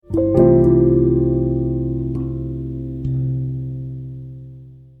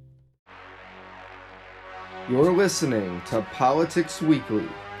listening to Politics Weekly.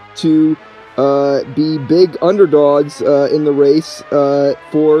 To be big underdogs in the race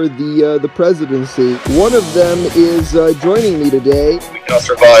for the presidency. One of them is joining me today. We cannot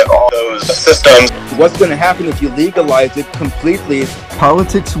survive all those systems. What's going to happen if you legalize it completely?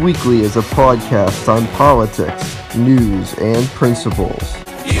 Politics Weekly is a podcast on politics, news, and principles.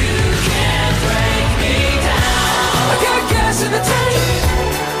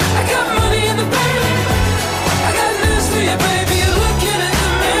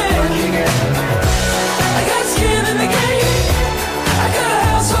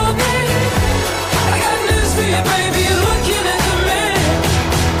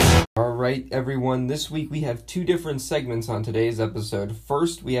 Alright everyone, this week we have two different segments on today's episode.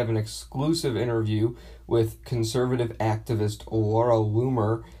 First, we have an exclusive interview with conservative activist Laura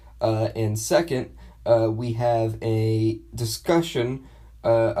Loomer, and second, we have a discussion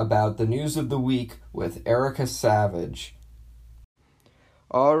about the news of the week with Erica Savage.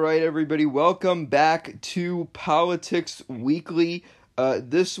 Alright everybody, welcome back to Politics Weekly.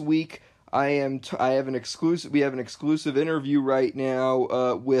 This week we have an exclusive interview right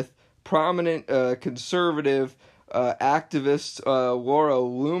now with prominent conservative activist Laura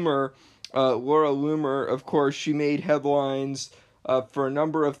Loomer. Laura Loomer, of course, she made headlines for a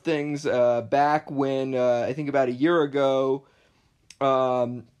number of things back when, I think about a year ago,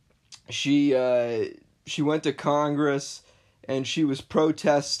 she went to Congress and she was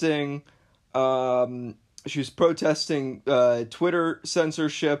protesting Twitter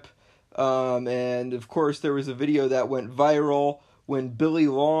censorship, and of course there was a video that went viral when Billy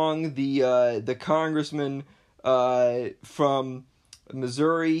Long, the congressman from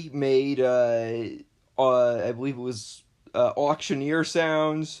Missouri, made I believe it was auctioneer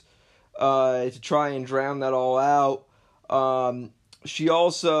sounds to try and drown that all out. She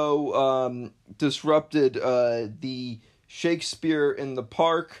also disrupted the Shakespeare in the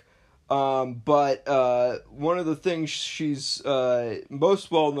Park, but one of the things she's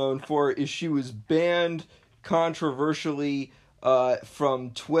most well known for is she was banned controversially from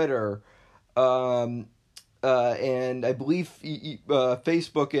Twitter, and I believe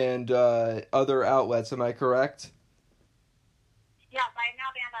Facebook and other outlets. Am I correct? Yes, I am now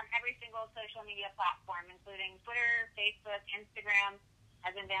banned on every single social media platform, including Twitter, Facebook, Instagram.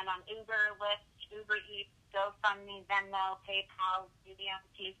 I've been banned on Uber, Lyft, Uber Eats, GoFundMe, Venmo, PayPal, UBM,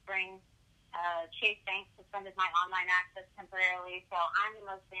 Teespring. Chase Bank suspended my online access temporarily, so I'm the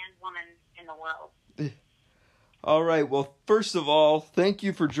most banned woman in the world. All right, well, first of all, thank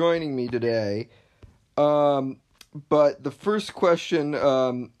you for joining me today. But the first question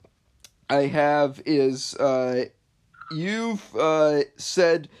I have is, you've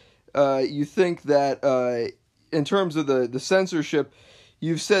said you think that in terms of the censorship,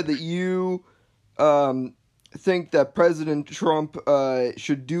 you've said that you think that President Trump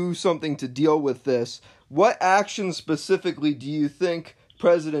should do something to deal with this. What action specifically do you think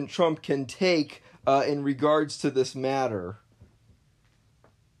President Trump can take in regards to this matter?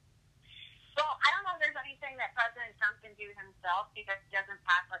 Well, I don't know if there's anything that President Trump can do himself because he doesn't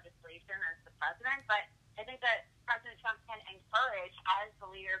pass legislation as the president, but I think that President Trump can encourage, as the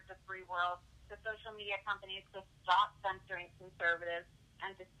leader of the free world, the social media companies to stop censoring conservatives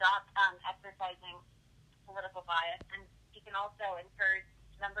and to stop exercising political bias. And he can also encourage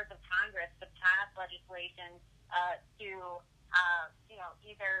members of Congress to pass legislation to,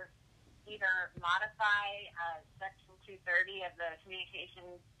 either modify Section 230 of the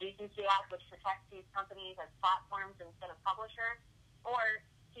Communications Decency Act, which protects these companies as platforms instead of publishers, or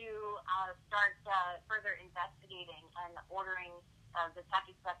to start further investigating and ordering the tech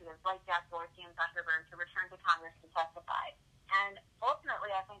executives like Jack Dorsey and Zuckerberg to return to Congress to testify. And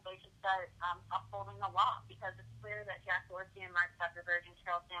ultimately, I think they should start upholding the law, because it's clear that Jack Dorsey and Mark Zuckerberg and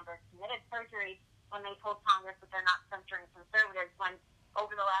Sheryl Sandberg committed perjury when they told Congress that they're not censoring conservatives, when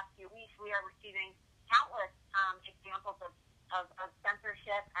over the last few weeks we are receiving countless examples of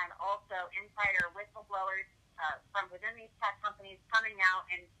censorship and also insider whistleblowers from within these tech companies coming out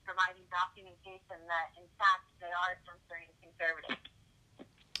and providing documentation that, in fact, they are censoring conservatives.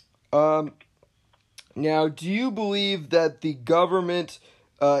 Now, do you believe that the government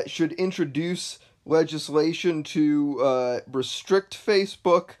should introduce legislation to restrict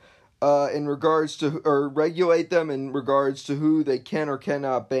Facebook in regards to, or regulate them in regards to who they can or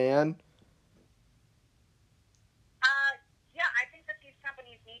cannot ban? Yeah, I think that these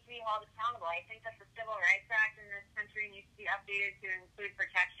companies need to be held accountable. I think that the Civil Rights Act in this country needs to be updated to include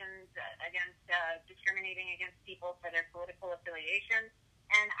protections against discriminating against people for their political affiliations.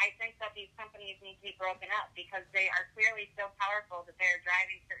 And I think that these companies need to be broken up because they are clearly so powerful that they are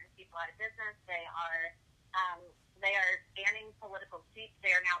driving certain people out of business. They are They are banning political speech.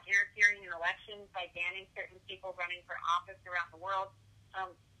 They are now interfering in elections by banning certain people running for office around the world.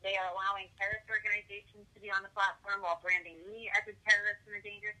 They are allowing terrorist organizations to be on the platform while branding me as a terrorist and a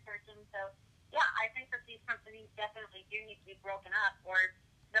dangerous person. So, yeah, I think that these companies definitely do need to be broken up, or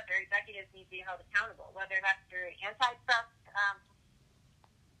that their executives need to be held accountable, whether that's through antitrust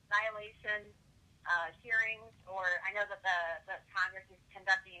violation hearings, or I know that the Congress is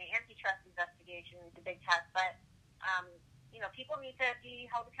conducting an antitrust investigation into Big Tech, but people need to be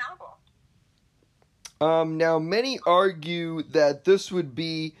held accountable. Now, many argue that this would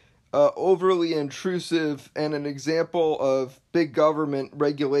be overly intrusive and an example of big government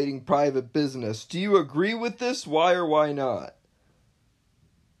regulating private business. Do you agree with this? Why or why not?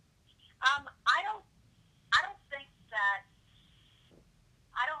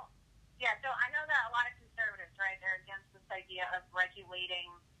 So I know that a lot of conservatives, right, they're against this idea of regulating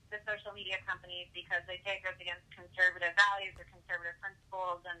the social media companies because they take us against conservative values or conservative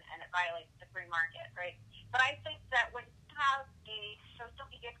principles, and it violates the free market, right? But I think that when you have a social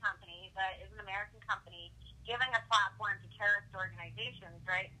media company that is an American company giving a platform to terrorist organizations,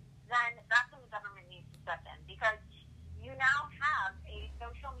 right, then that's when the government needs to step in, because you now have a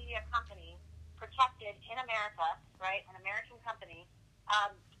social media company protected in America, right, an American company,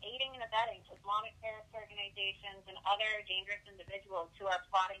 aiding and abetting Islamic terrorist organizations and other dangerous individuals who are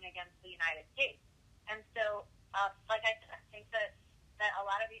plotting against the United States. And so, like I said, I think that a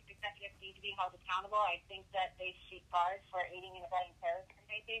lot of these executives need to be held accountable. I think that they should be barred for aiding and abetting terrorist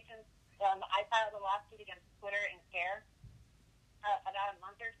organizations. I filed a lawsuit against Twitter and CARE about a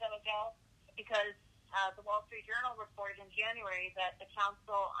month or so ago because the Wall Street Journal reported in January that the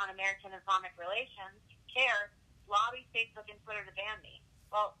Council on American Islamic Relations, CARE, lobbied Facebook and Twitter to ban me.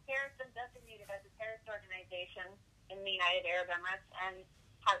 Well, CARE has been designated as a terrorist organization in the United Arab Emirates and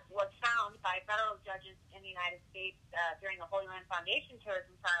was found by federal judges in the United States during the Holy Land Foundation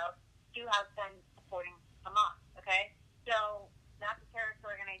terrorism trial to have been supporting Hamas, okay? So that's a terrorist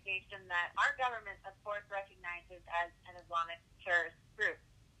organization that our government, of course, recognizes as an Islamic terrorist group.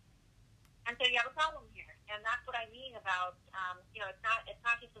 And so you have a problem here. And that's what I mean about, it's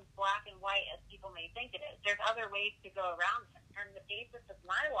not just as black and white as people may think it is. There's other ways to go around it. And the basis of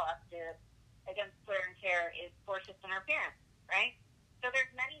my lawsuit against Twitter and CARE is tortious interference, right? So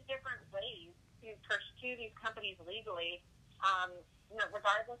there's many different ways to pursue these companies legally,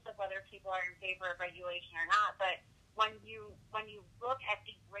 regardless of whether people are in favor of regulation or not. But when you look at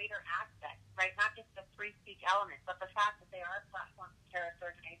the greater aspect, right, not just the free speech element, but the fact that they are platforms of terrorist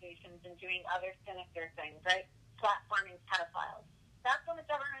organizations and doing other sinister things, right, platforming pedophiles, that's when the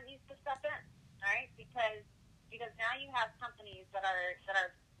government needs to step in, right? Because now you have companies that are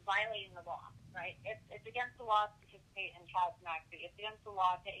violating the law, right? It's against the law to participate in child pornography. It's against the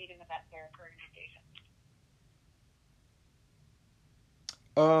law to aid and abet terrorist organizations.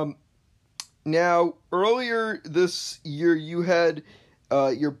 Now, earlier this year, you had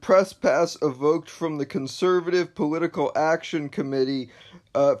your press pass evoked from the Conservative Political Action Committee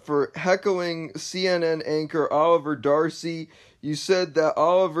for heckling CNN anchor Oliver Darcy. You said that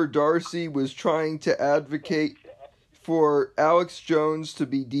Oliver Darcy was trying to advocate for Alex Jones to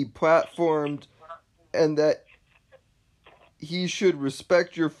be deplatformed and that he should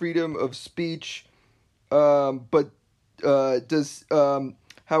respect your freedom of speech.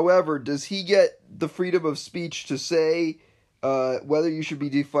 However, does he get the freedom of speech to say whether you should be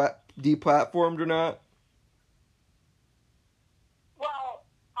deplatformed or not? Well,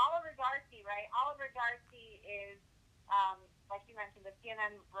 Oliver Darcy, right? Oliver Darcy is, like you mentioned, a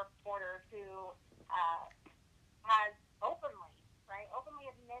CNN reporter who has openly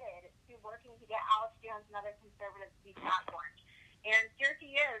admitted to working to get Alex Jones and other conservatives to be platformed. And here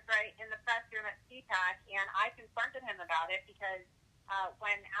he is, right, in the press room at CPAC, and I confronted him about it because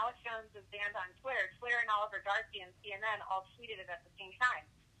when Alex Jones was banned on Twitter and Oliver Darcy and CNN all tweeted it at the same time.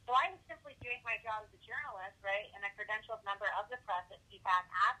 So I was simply doing my job as a journalist, right, and a credentialed member of the press at CPAC,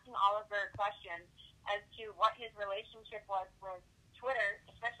 asking Oliver questions as to what his relationship was with Twitter,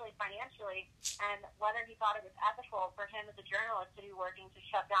 especially financially, and whether he thought it was ethical for him as a journalist to be working to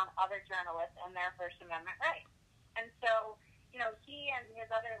shut down other journalists and their First Amendment rights. And so, he and his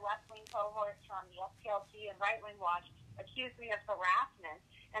other left-wing cohorts from the SPLC and Right-Wing Watch accused me of harassment,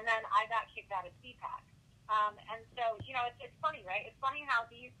 and then I got kicked out of CPAC. And so, it's funny, right? It's funny how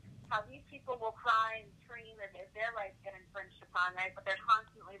these people will cry and scream as their rights get infringed upon, right? But they're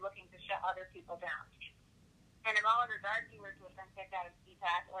constantly looking to shut other people down. And if Oliver Darcy were to have been kicked out of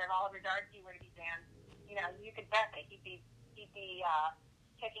CPAC, or if Oliver Darcy were to be banned, you could bet that he'd be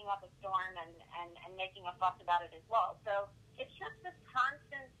kicking up a storm and making a fuss about it as well. So it's just this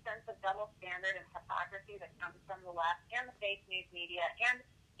constant sense of double standard and hypocrisy that comes from the left and the fake news media and,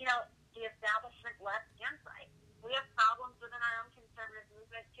 the establishment left and right. We have problems within our own conservative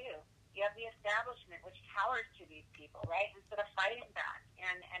movement, too. You have the establishment, which cowers to these people, right, instead of fighting back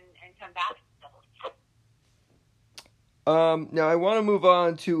and combating double standard. Now, I want to move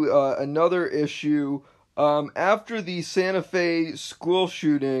on to another issue. After the Santa Fe school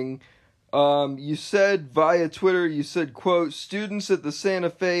shooting, you said via Twitter, quote, students at the Santa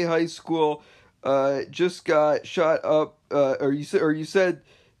Fe High School just got shot up, or you said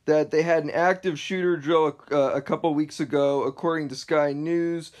that they had an active shooter drill a couple weeks ago, according to Sky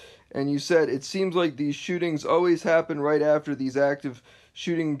News, and you said it seems like these shootings always happen right after these active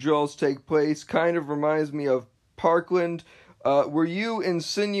shooting drills take place. Kind of reminds me of Parkland. Were you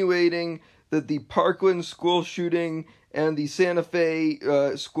insinuating that the Parkland school shooting and the Santa Fe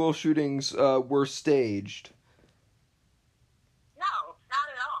school shootings were staged? No, not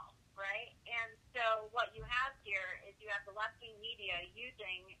at all, right? And so what you have here is you have the left-wing media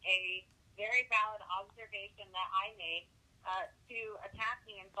using a very valid observation that I made to attack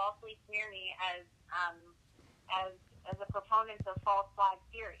me and falsely smear me as a proponent of false flag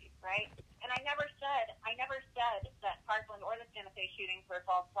theories, right? And I never said that Parkland or the Santa Fe shootings were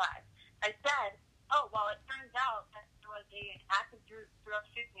false flags. I said, it turns out that there was an active drug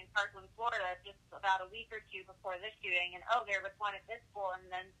shooting in Parkland, Florida, just about a week or two before this shooting, and there was one at this school, and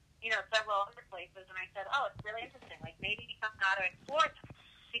then several other places. And I said, it's really interesting. Like maybe we come out to explore them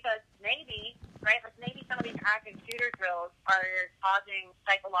because maybe, right? Like maybe some of these active shooter drills are causing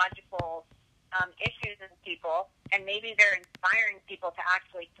psychological issues in people, and maybe they're inspiring people to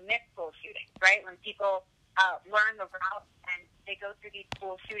actually commit school shootings, right? When people learn the route and they go through these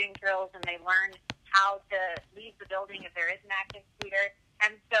school shooting drills and they learn how to leave the building if there is an active shooter.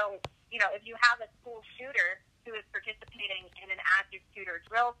 And so, if you have a school shooter who is participating in an active shooter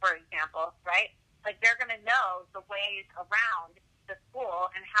drill, for example, right? Like they're going to know the ways around the school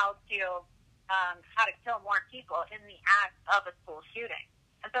and how to kill more people in the act of a school shooting.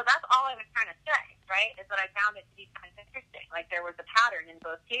 And so that's all I was trying to say, right, is that I found it to be kind of interesting. Like there was a pattern in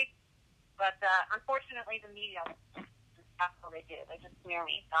both cases. But unfortunately, the media, that's what they do. They just smear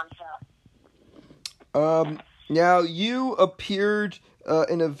me nonstop. Now, you appeared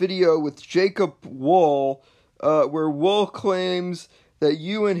in a video with Jacob Wohl, where Wohl claims that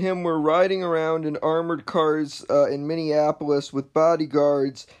you and him were riding around in armored cars in Minneapolis with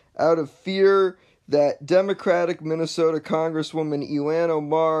bodyguards out of fear that Democratic Minnesota Congresswoman Ilhan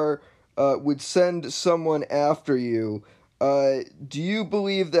Omar would send someone after you. Do you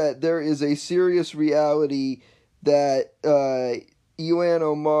believe that there is a serious reality that Ilhan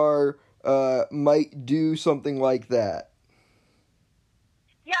Omar might do something like that?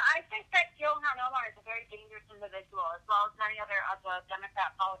 Yeah, I think that Ilhan Omar is a very dangerous individual, as well as many other of the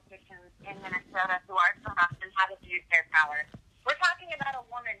Democrat politicians in Minnesota who are corrupt and have abused their power. We're talking about a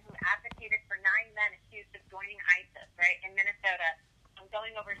woman who advocated for 9 men accused of joining ISIS, right, in Minnesota, and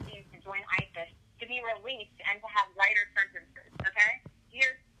going overseas to join ISIS, to be released and to have lighter sentences, okay?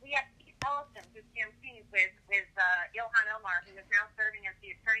 We have Keith Ellison, who's campaigned with Ilhan Omar, who is now serving as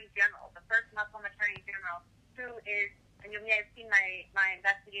the Attorney General, the first Muslim Attorney General, who is, and you may have seen my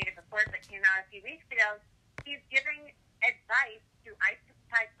investigative report that came out a few weeks ago, he's giving advice to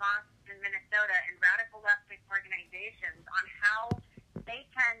ISIS-type mosques in Minnesota and radical left-wing organizations on how they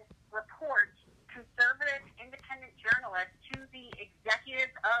can report conservative, independent journalists to the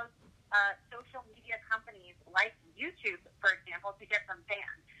executives of social media companies like YouTube, for example, to get them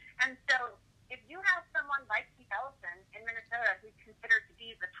banned. And so if you have someone like Keith Ellison in Minnesota who's considered to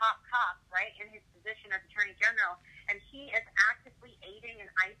be the top cop, right, in his position as Attorney General, and he is actively aiding an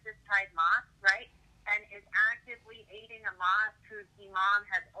ISIS-type mosque, right, and is actively aiding a mosque whose imam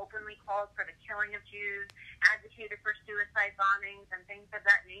has openly called for the killing of Jews, advocated for suicide bombings and things of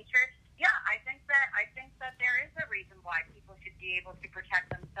that nature, yeah, I think that there is a reason why people should be able to protect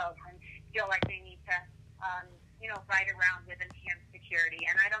themselves and feel like they need to, ride around with enhanced security.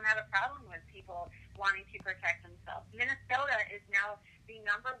 And I don't have a problem with people wanting to protect themselves. Minnesota is now the #1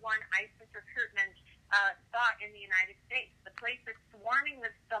 ISIS recruitment spot in the United States. The place is swarming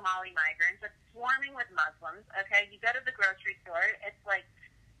with Somali migrants. It's swarming with Muslims. Okay, you go to the grocery store. It's like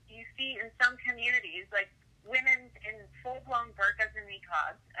you see in some communities, like women in full-blown burqas and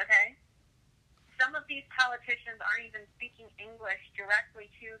niqabs. Okay. Some of these politicians aren't even speaking English directly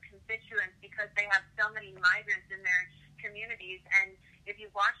to constituents because they have so many migrants in their communities. And if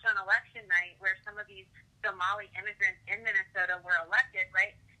you watched on election night where some of these Somali immigrants in Minnesota were elected,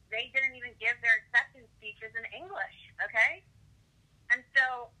 right, they didn't even give their acceptance speeches in English, okay? And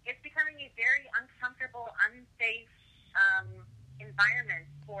so it's becoming a very uncomfortable, unsafe environment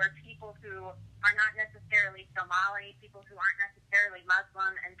for people who are not necessarily Somali, people who aren't necessarily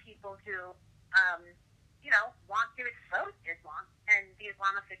Muslim, and people who, want to expose Islam and the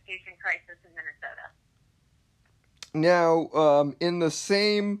Islamification crisis in Minnesota. Now, in the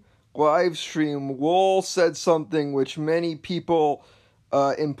same live stream, Lowell said something which many people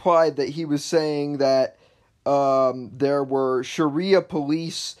implied that he was saying that there were Sharia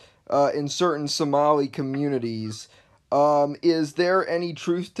police in certain Somali communities. Is there any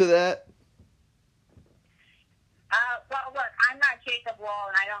truth to that? Well, look, I'm not Jacob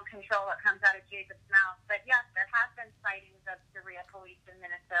Wall, and I don't control what comes out of Jacob's mouth. But yes, there have been sightings of Sharia police in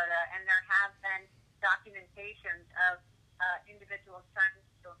Minnesota, and there have been documentations of individuals trying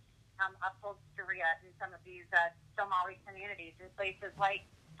to uphold Sharia in some of these Somali communities in places like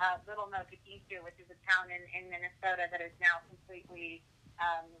Little Mogadishu, which is a town in Minnesota that is now completely,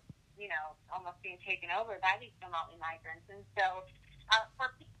 almost being taken over by these Somali migrants. And so for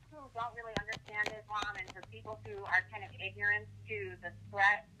people who don't really understand Islam and for people who are kind of ignorant to the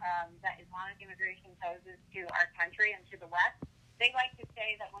threat that Islamic immigration poses to our country and to the West, they like to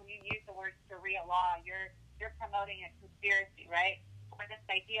say that when you use the word Sharia law, you're promoting a conspiracy, right? Or this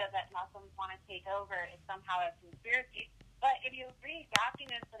idea that Muslims want to take over is somehow a conspiracy. But if you read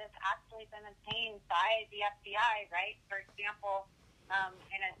documents that have actually been obtained by the FBI, right? For example,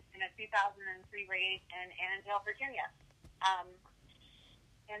 in a 2003 raid in Annandale, Virginia,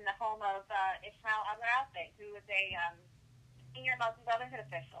 in the home of Ismail Abu-Rafi, who was a senior Muslim Brotherhood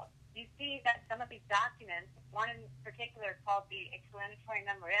official. You see that some of these documents, one in particular called the Explanatory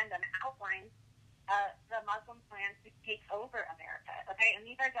Memorandum, outlines the Muslim plans to take over America. Okay, and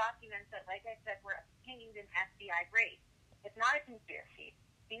these are documents that, like I said, were obtained in FBI raids. It's not a conspiracy.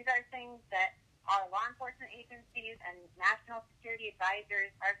 These are things that our law enforcement agencies and national security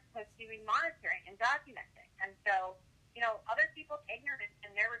advisors are supposed to be monitoring and documenting. And so, other people's ignorance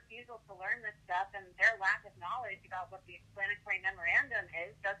and their refusal to learn this stuff and their lack of knowledge about what the Explanatory Memorandum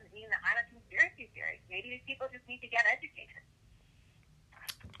is doesn't mean that I'm a conspiracy theorist. Maybe these people just need to get educated.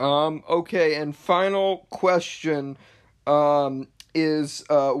 Okay, and final question is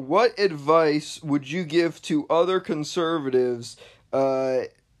what advice would you give to other conservatives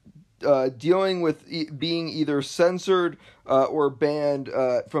dealing with being either censored or banned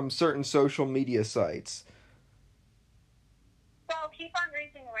from certain social media sites? So keep on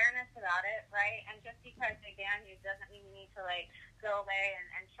raising awareness about it, right? And just because they ban you doesn't mean you need to go away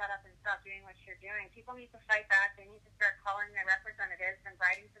and shut up and stop doing what you're doing. People need to fight back. They need to start calling their representatives and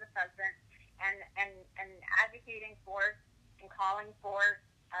writing to the president and advocating for and calling for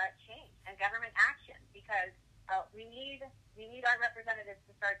change and government action, because we need our representatives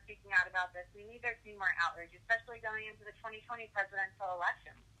to start speaking out about this. We need there to be more outrage, especially going into the 2020 presidential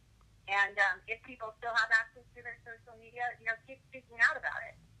election. And if people still have access to their social media, keep speaking out about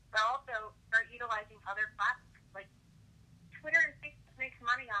it. But also start utilizing other platforms. Like Twitter and Facebook makes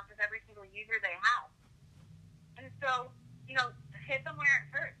money off of every single user they have. And so, hit them where it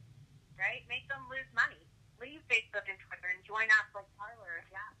hurts, right? Make them lose money. Leave Facebook and Twitter and join apps like Parler.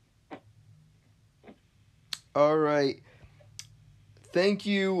 Yeah. All right. Thank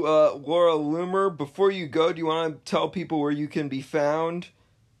you, Laura Loomer. Before you go, do you want to tell people where you can be found?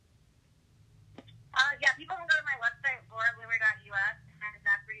 Yeah, people can go to my website, lauraloomer.us, and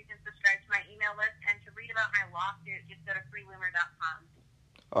that's where you can subscribe to my email list. And to read about my lawsuit, just go to freeloomer.com.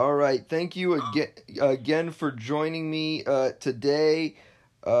 All right. Thank you again for joining me today.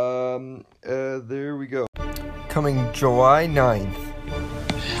 There we go. Coming July 9th.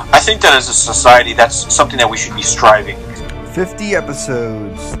 I think that as a society, that's something that we should be striving. 50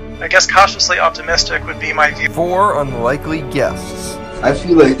 episodes. I guess cautiously optimistic would be my view. 4 unlikely guests. I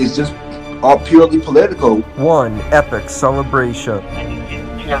feel like it's just all purely political. 1 epic celebration. I think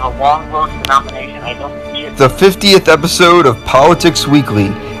she has a long road to nomination. I don't see it. The 50th episode of Politics Weekly,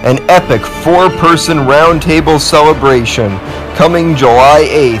 an epic 4-person roundtable celebration, coming July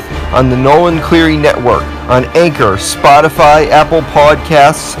 8th on the Nolan Cleary Network, on Anchor, Spotify, Apple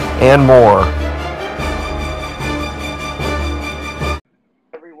Podcasts, and more.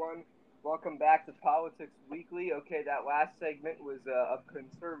 Everyone, welcome back to Politics Weekly. Okay, that last segment was a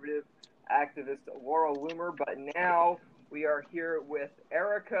conservative activist, Laura Loomer, but now we are here with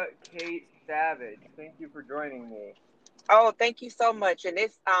Erica K. Savage. Thank you for joining me. Oh, thank you so much. And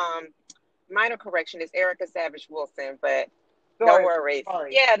it's minor correction is Erica Savage Wilson, but no worries.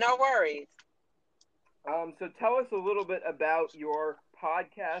 Sorry. Yeah, no worries. So tell us a little bit about your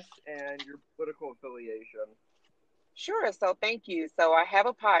podcast and your political affiliation. Sure. So thank you. So I have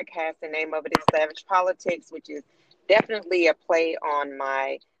a podcast. The name of it is Savage Politics, which is definitely a play on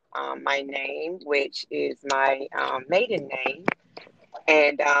my name, which is my maiden name.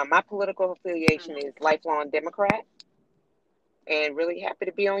 And my political affiliation is Lifelong Democrat. And really happy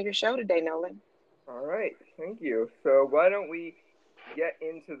to be on your show today, Nolan. All right, thank you. So why don't we get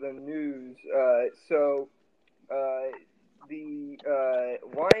into the news? The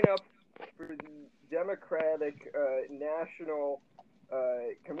lineup for the Democratic National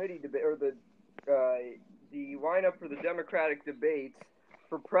Committee debate, or the lineup for the Democratic debates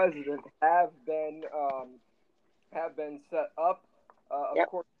for president have been set up. Of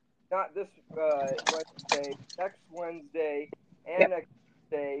course, not this Wednesday, next Wednesday, and next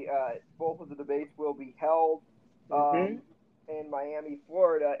Wednesday, both of the debates will be held in Miami,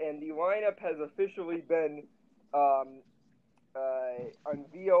 Florida, and the lineup has officially been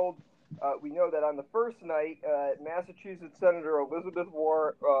unveiled. We know that on the first night, Massachusetts Senator Elizabeth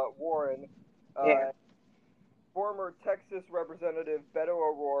Warren, former Texas Representative Beto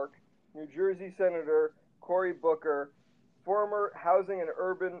O'Rourke, New Jersey Senator Cory Booker, former Housing and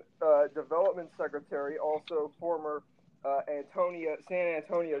Urban Development Secretary, also former San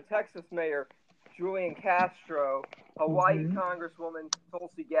Antonio, Texas Mayor Julian Castro, Hawaii Congresswoman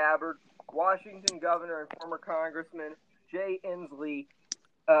Tulsi Gabbard, Washington Governor and former Congressman Jay Inslee,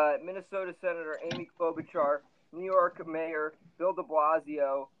 Minnesota Senator Amy Klobuchar, New York Mayor Bill de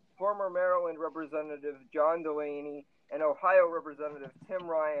Blasio, former Maryland Representative John Delaney, and Ohio Representative Tim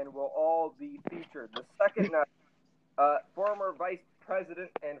Ryan will all be featured. The second night, former Vice President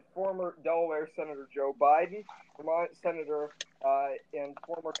and former Delaware Senator Joe Biden, Vermont Senator and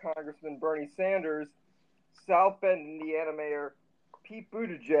former Congressman Bernie Sanders, South Bend, Indiana Mayor Pete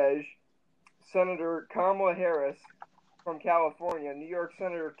Buttigieg, Senator Kamala Harris from California, New York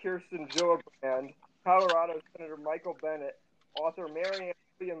Senator Kirsten Gillibrand, Colorado Senator Michael Bennet, author Marianne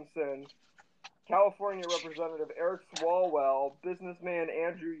Williamson, California Representative Eric Swalwell, businessman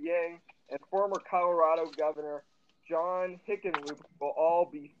Andrew Yang, and former Colorado Governor John Hickenlooper will all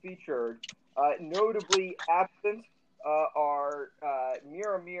be featured. Notably absent are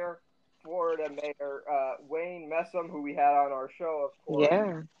Miramar, Florida Mayor Wayne Messam, who we had on our show, of course.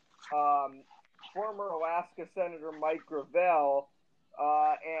 Yeah. Former Alaska Senator Mike Gravel,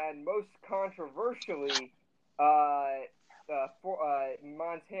 and most controversially,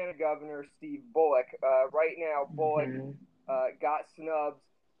 Montana Governor Steve Bullock. Right now, Bullock got snubbed.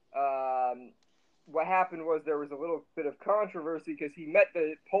 What happened was there was a little bit of controversy because he met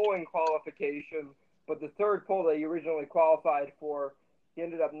the polling qualification, but the third poll that he originally qualified for, he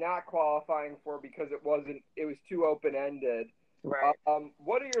ended up not qualifying for because it was too open-ended. Right.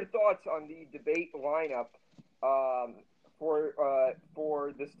 What are your thoughts on the debate lineup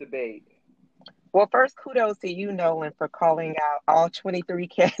for this debate? Well, first, kudos to you, Nolan, for calling out all 23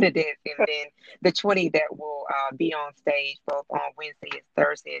 candidates and then the 20 that will be on stage both on Wednesday and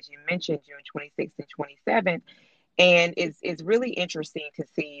Thursday, as you mentioned, June 26th and 27th. And it's really interesting to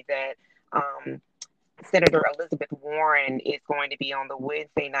see that Senator Elizabeth Warren is going to be on the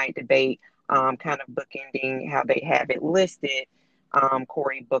Wednesday night debate, kind of bookending how they have it listed,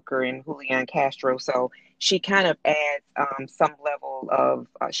 Cory Booker and Julian Castro. So she kind of adds some level of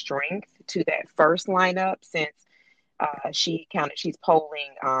strength to that first lineup since she's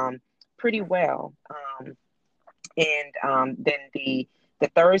polling pretty well. And then the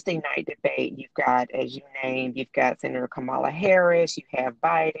Thursday night debate, you've got, as you named, you've got Senator Kamala Harris, you have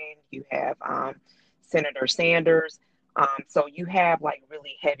Biden, you have Senator Sanders. So you have like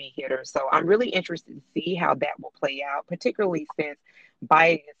really heavy hitters. So I'm really interested to see how that will play out, particularly since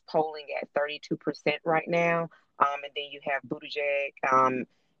Biden is polling at 32% right now. And then you have Buttigieg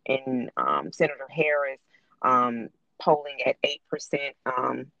and Senator Harris polling at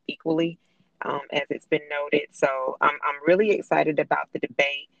 8% equally, as it's been noted. So I'm really excited about the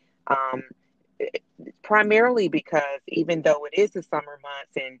debate, primarily because even though it is the summer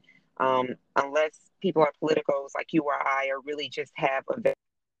months and unless people are politicos like you or I, or really just have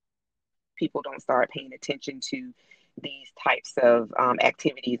people don't start paying attention to these types of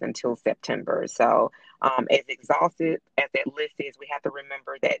activities until September. So as exhaustive as that list is, we have to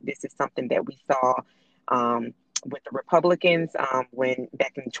remember that this is something that we saw with the Republicans when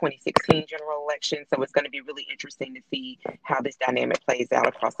back in the 2016 general election. So it's going to be really interesting to see how this dynamic plays out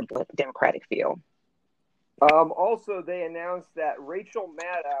across the Democratic field. Also, they announced that Rachel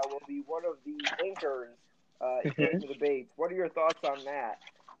Maddow will be one of the anchors in the debates. What are your thoughts on that?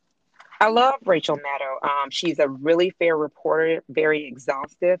 I love Rachel Maddow. She's a really fair reporter, very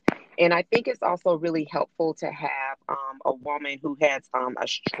exhaustive. And I think it's also really helpful to have a woman who has a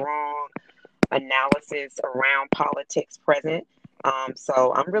strong analysis around politics present.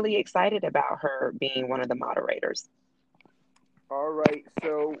 So I'm really excited about her being one of the moderators. All right,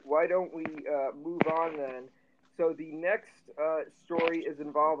 so why don't we move on then? So the next story is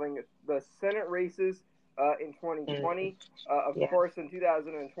involving the Senate races in 2020. Of course, in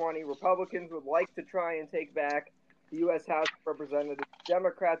 2020, Republicans would like to try and take back the U.S. House of Representatives.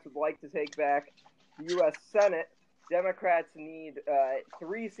 Democrats would like to take back the U.S. Senate. Democrats need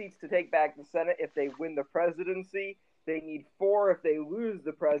 3 seats to take back the Senate if they win the presidency. They need 4 if they lose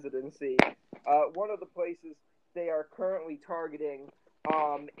the presidency. One of the places they are currently targeting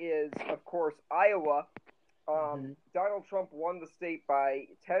is, of course, Iowa. Donald Trump won the state by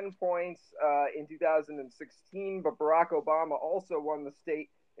 10 points in 2016, but Barack Obama also won the state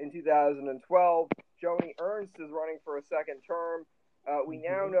in 2012. Joni Ernst is running for a second term. We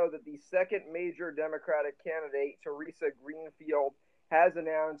now know that the second major Democratic candidate, Teresa Greenfield, has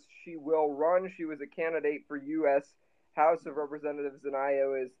announced she will run. She was a candidate for U.S. House of Representatives in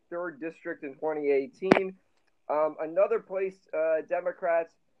Iowa's 3rd District in 2018. Another place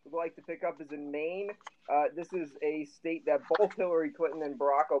Democrats would like to pick up is in Maine. This is a state that both Hillary Clinton and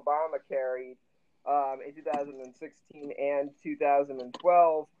Barack Obama carried in 2016 and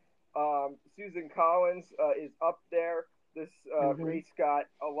 2012. Susan Collins is up there. This race got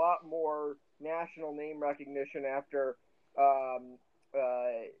a lot more national name recognition after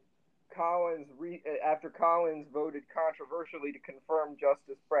Collins voted controversially to confirm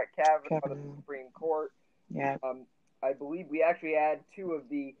Justice Brett Kavanaugh on the Supreme Court. Yeah. I believe we actually had 2 of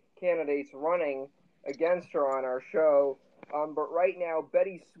the candidates running against her on our show. But right now,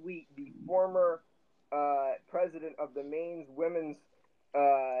 Betty Sweet, the former president of the Maine's Women's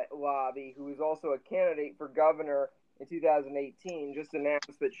Lobby, who is also a candidate for governor in 2018, just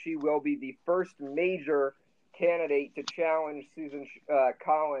announced that she will be the first major candidate to challenge Susan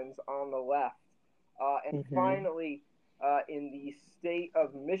Collins on the left. And finally, in the state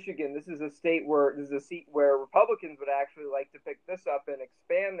of Michigan, this is a seat where Republicans would actually like to pick this up and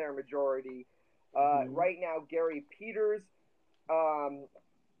expand their majority. Right now, Gary Peters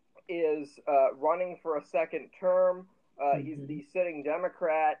is running for a second term. He's the sitting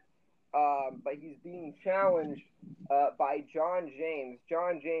Democrat, but he's being challenged by John James.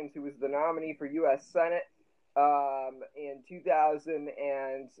 John James, who was the nominee for U.S. Senate in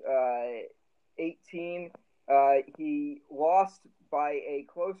 2018. He lost by a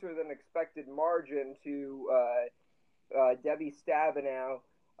closer than expected margin to Debbie Stabenow.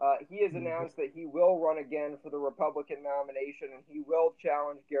 He has announced that he will run again for the Republican nomination, and he will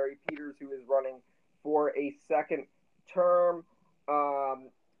challenge Gary Peters, who is running for a second term.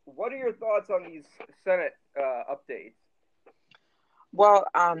 What are your thoughts on these Senate updates? Well,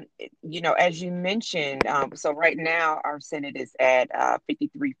 as you mentioned, so right now our Senate is at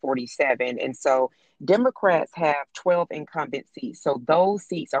 53-47. And so Democrats have 12 incumbent seats. So those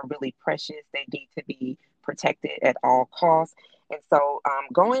seats are really precious. They need to be protected at all costs. And so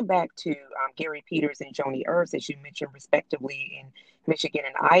going back to Gary Peters and Joni Ernst, as you mentioned, respectively, in Michigan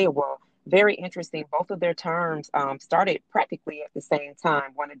and Iowa, very interesting. Both of their terms started practically at the same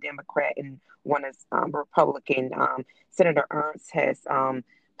time, one a Democrat and one is Republican. Senator Ernst has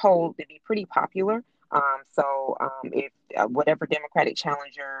polled to be pretty popular. So if whatever Democratic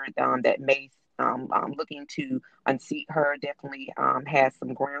challenger that may looking to unseat her definitely has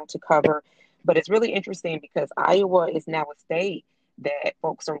some ground to cover. But it's really interesting because Iowa is now a state that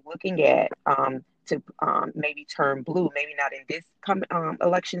folks are looking at to maybe turn blue, maybe not in this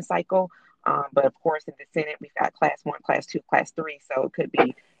election cycle, but of course in the Senate we've got class 1, class 2, class 3, so it could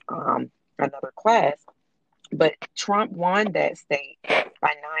be another class. But Trump won that state by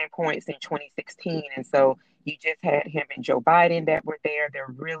 9 points in 2016, and so you just had him and Joe Biden that were there. They're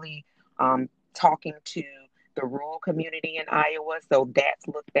really talking to the rural community in Iowa, so that's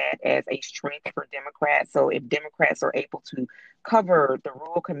looked at as a strength for Democrats. So if Democrats are able to cover the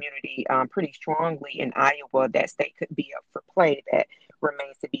rural community pretty strongly in Iowa, that state could be up for play. That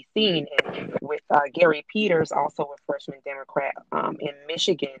remains to be seen. And with Gary Peters, also a freshman Democrat in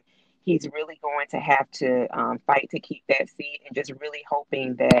Michigan, he's really going to have to fight to keep that seat, and just really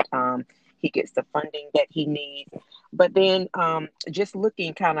hoping that he gets the funding that he needs. But then just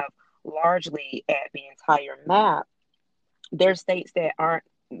looking kind of largely at the entire map, there's states that aren't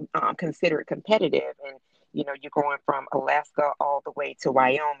considered competitive, and you're going from Alaska all the way to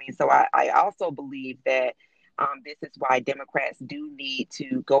Wyoming. So I also believe that this is why Democrats do need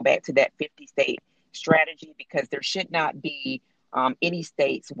to go back to that 50-state strategy, because there should not be any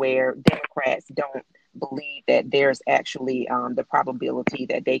states where Democrats don't believe that there's actually the probability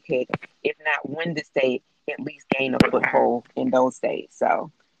that they could, if not win the state, at least gain a foothold in those states.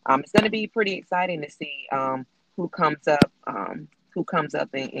 So it's going to be pretty exciting to see who comes up and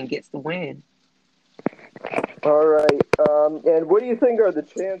gets the win. All right. And what do you think are the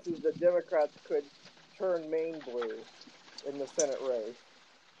chances that Democrats could turn Maine blue in the Senate race?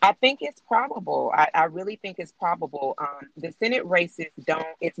 I think it's probable. I really think it's probable. The Senate races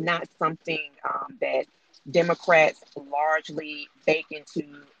it's not something that Democrats largely bake into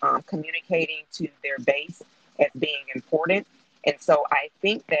communicating to their base as being important. And so I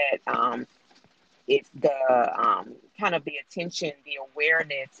think that it's the kind of the attention, the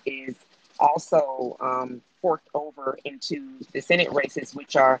awareness is also forked over into the Senate races,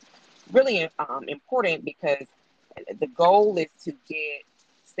 which are really important because the goal is to get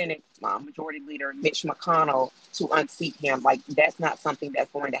Senate Majority Leader Mitch McConnell to unseat him. Like, that's not something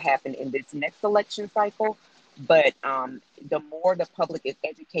that's going to happen in this next election cycle. But the more the public is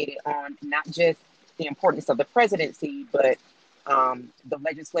educated on not just the importance of the presidency, but the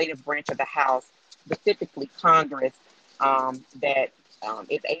legislative branch of the House, specifically Congress, that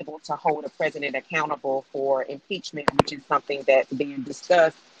is able to hold a president accountable for impeachment, which is something that's being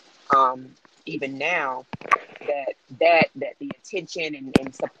discussed even now, that the attention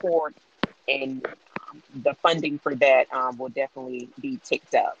and support and the funding for that will definitely be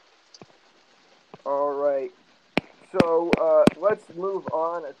ticked up. All right. So let's move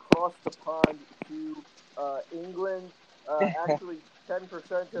on across the pond to England. Actually,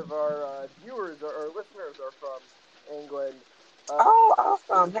 10% of our viewers or listeners are from England. Oh,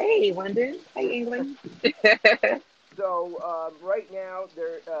 awesome. Hey, London. Hey, England. So right now,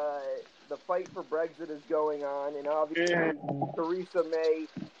 the fight for Brexit is going on, and obviously Theresa May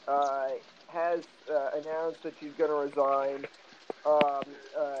has announced that she's going to resign.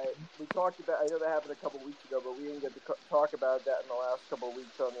 We talked about, I know that happened a couple weeks ago, but we didn't get to talk about that in the last couple of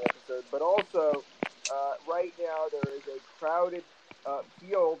weeks on the episode. But also, right now there is a crowded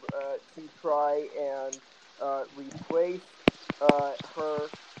field to try and replace her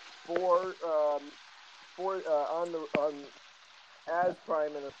as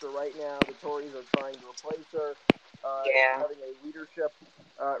Prime Minister. Right now, the Tories are trying to replace her, having a leadership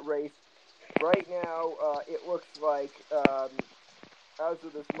race. Right now, it looks like, as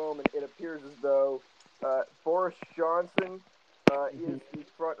of this moment, it appears as though Boris Johnson is the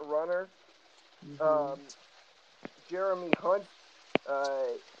front runner. Jeremy Hunt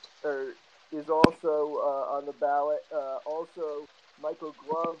is also on the ballot. Also, Michael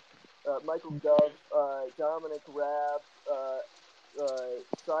Gove, Dominic Raab,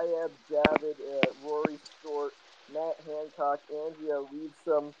 Syed David, Rory Stewart, Matt Hancock, Andrea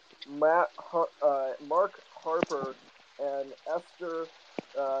Leadsom, Mark Harper, and Esther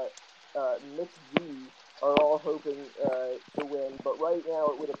McVie are all hoping to win. But right now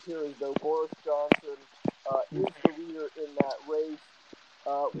it would appear as though Boris Johnson is the leader in that race.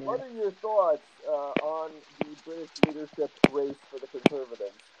 What are your thoughts on the British leadership race for the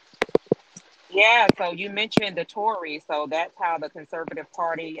Conservatives? Yeah, so you mentioned the Tories, so that's how the Conservative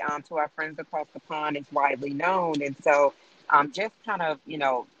Party, to our friends across the pond, is widely known. And so, just kind of,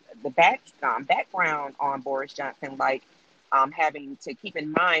 the background on Boris Johnson, like having to keep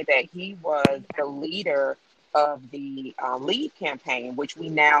in mind that he was the leader of the Leave campaign, which we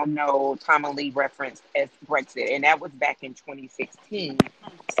now know commonly referenced as Brexit, and that was back in 2016.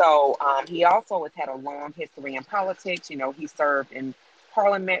 So he also has had a long history in politics. He served in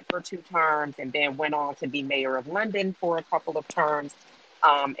Parliament for 2 terms and then went on to be mayor of London for a couple of terms.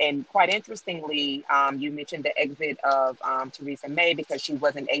 And quite interestingly, you mentioned the exit of Theresa May because she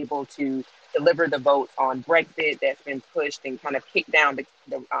wasn't able to deliver the votes on Brexit that's been pushed and kind of kicked down the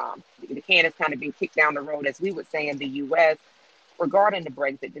can has kind of been kicked down the road, as we would say in the U.S. regarding the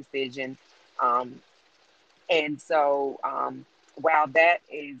Brexit decision. And so while that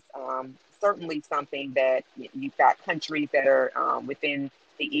is certainly something that you've got countries that are within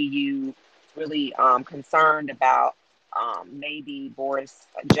the EU really concerned about maybe Boris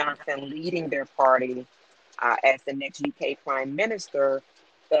Johnson leading their party as the next UK Prime Minister,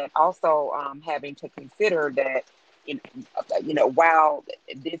 but also having to consider that, while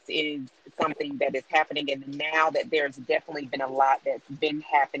this is something that is happening, and now that there's definitely been a lot that's been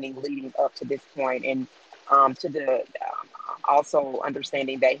happening leading up to this point, and to the also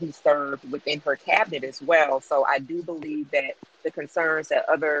understanding that he served within her cabinet as well. So I do believe that the concerns that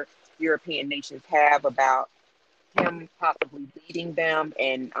other European nations have about him possibly leading them,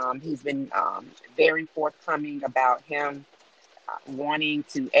 and he's been very forthcoming about him wanting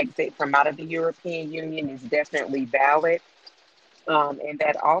to exit from out of the European Union, is definitely valid. And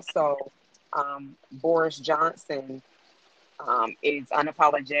that also Boris Johnson is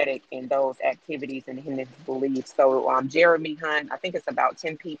unapologetic in those activities and in his beliefs. So Jeremy Hunt, I think it's about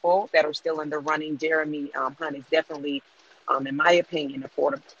 10 people that are still in the running. Jeremy Hunt is definitely, in my opinion, a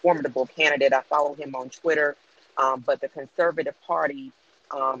formidable candidate. I follow him on Twitter. But the Conservative Party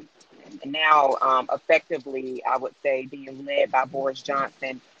now effectively, I would say, being led by Boris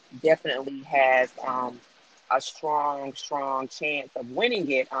Johnson definitely has a strong chance of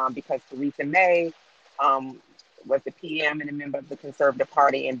winning it because Theresa May was the PM and a member of the Conservative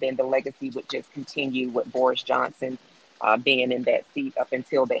Party, and then the legacy would just continue with Boris Johnson being in that seat up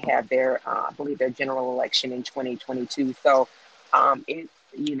until they have their, I believe, their general election in 2022. So it's,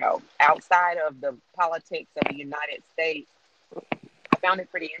 outside of the politics of the United States, I found it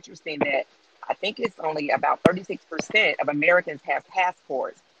pretty interesting that I think it's only about 36% of Americans have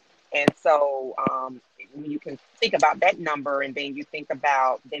passports. And so when you can think about that number, and then you think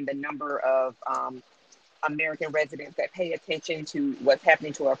about then the number of American residents that pay attention to what's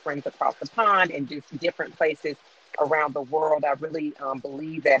happening to our friends across the pond and just different places around the world, I really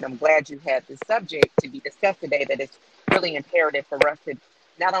believe that, and I'm glad you had this subject to be discussed today, that it's really imperative for us to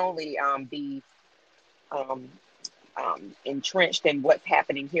not only be entrenched in what's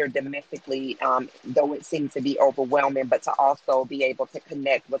happening here domestically, though it seems to be overwhelming, but to also be able to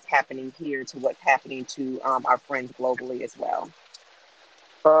connect what's happening here to what's happening to our friends globally as well.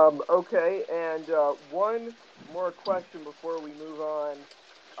 Okay, and one more question before we move on.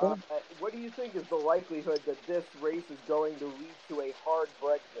 Sure. What do you think is the likelihood that this race is going to lead to a hard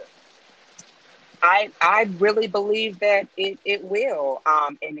Brexit? I really believe that it will.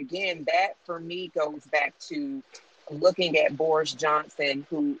 And again, that for me goes back to looking at Boris Johnson,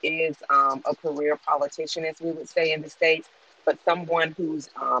 who is a career politician, as we would say in the States, but someone who's,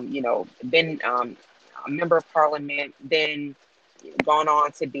 been a member of parliament, then gone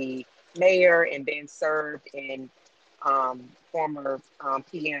on to be mayor, and then served in former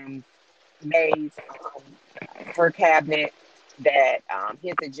PM May's, her cabinet, that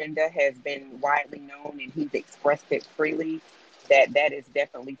his agenda has been widely known and he's expressed it freely. That is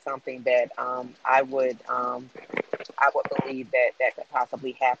definitely something that I would believe that could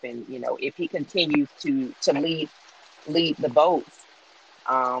possibly happen. If he continues to lead the votes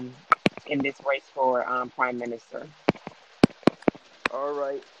in this race for prime minister. All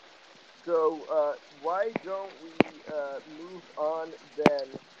right. So why don't we move on then?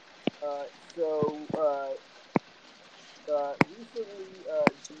 Recently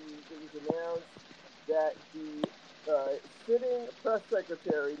it was announced that the sitting press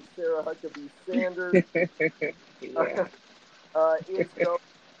secretary, Sarah Huckabee Sanders,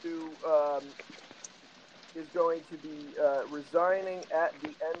 is going to be resigning at the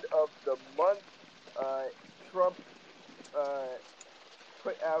end of the month. Trump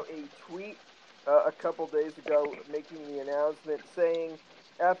put out a tweet a couple days ago making the announcement saying,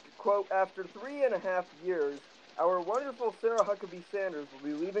 after 3.5 years, our wonderful Sarah Huckabee Sanders will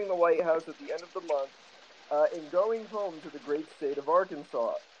be leaving the White House at the end of the month and going home to the great state of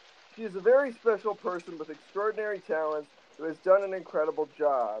Arkansas. She is a very special person with extraordinary talents who has done an incredible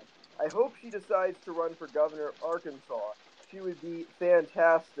job. I hope she decides to run for governor of Arkansas. She would be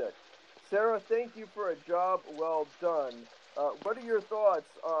fantastic. Sarah, thank you for a job well done. What are your thoughts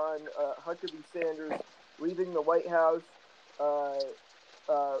on Huckabee Sanders leaving the White House?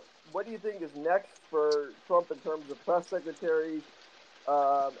 What do you think is next for Trump in terms of press secretaries?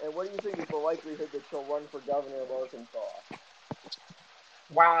 And what do you think is the likelihood that she'll run for governor of Arkansas?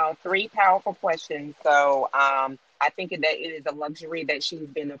 Wow, 3 powerful questions. So I think that it is a luxury that she's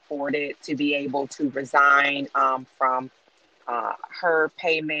been afforded to be able to resign from her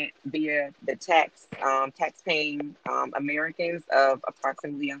payment via the tax-paying Americans of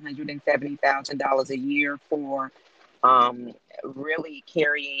approximately $170,000 a year for really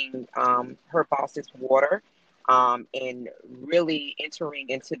carrying her boss's water and really entering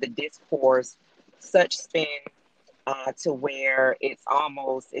into the discourse such spin to where it's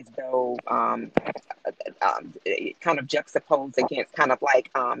almost as though it kind of juxtaposed against kind of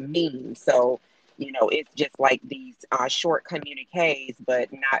like memes. So, it's just like these short communiques,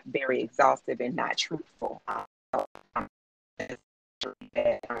 but not very exhaustive and not truthful.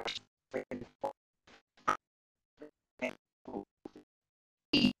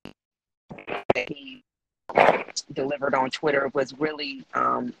 That he delivered on Twitter was really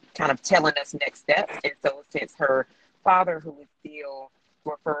kind of telling us next steps. And so since her father, who is still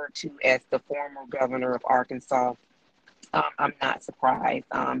referred to as the former governor of Arkansas, I'm not surprised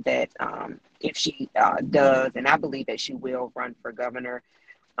that if she does, and I believe that she will run for governor.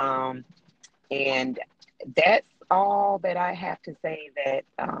 And that's all that I have to say that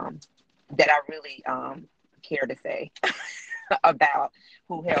I really care to say about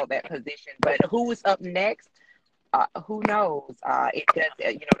who held that position. But who is up next? Who knows? It does.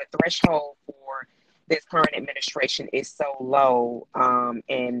 The threshold for this current administration is so low,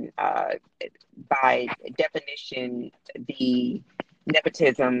 and by definition, the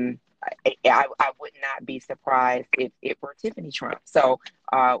nepotism yeah, I would not be surprised if it were Tiffany Trump. So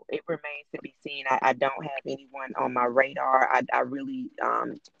it remains to be seen. I don't have anyone on my radar. I really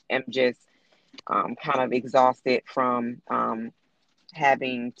am just kind of exhausted from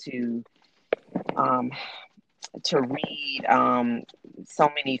having um, to read so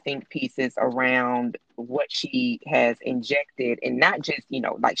many think pieces around what she has injected, and not just,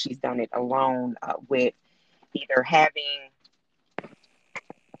 like she's done it alone with either having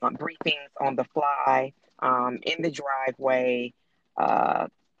briefings on the fly in the driveway, uh,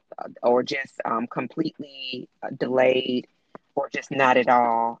 or just completely delayed, or just not at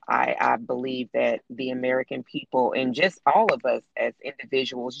all. I believe that the American people and just all of us as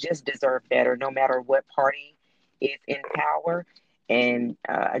individuals just deserve better, no matter what party is in power. And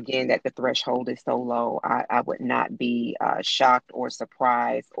again, that the threshold is so low, I would not be shocked or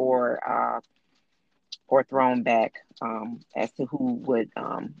surprised or thrown back as to who would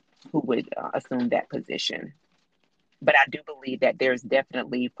assume that position. But I do believe that there's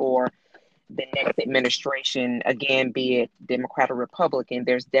definitely, for the next administration, again, be it Democrat or Republican,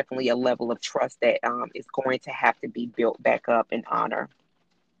 there's definitely a level of trust that is going to have to be built back up in honor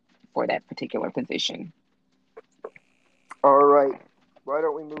for that particular position. All right. Why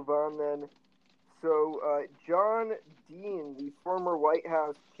don't we move on then? So, John Dean, the former White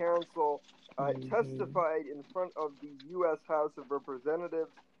House counsel, testified in front of the U.S. House of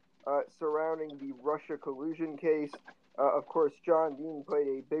Representatives surrounding the Russia collusion case. Of course, John Dean played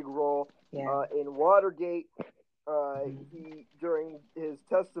a big role in Watergate. During his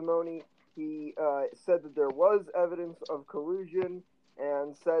testimony, he said that there was evidence of collusion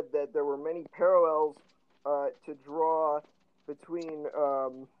and said that there were many parallels to draw between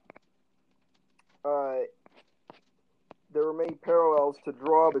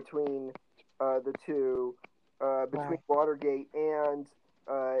the two, between Watergate and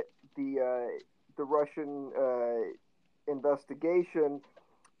the Russian investigation.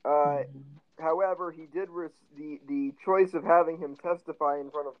 However, he did the choice of having him testify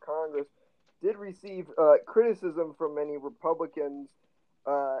in front of Congress did receive criticism from many Republicans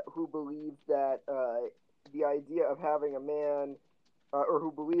who believed that the idea of having a man, or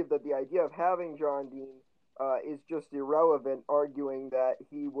who believe that the idea of having John Dean is just irrelevant, arguing that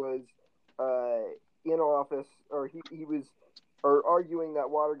he was in office, or arguing that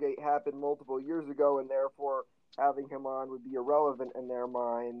Watergate happened multiple years ago, and therefore having him on would be irrelevant in their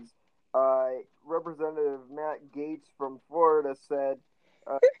minds. Representative Matt Gaetz from Florida said,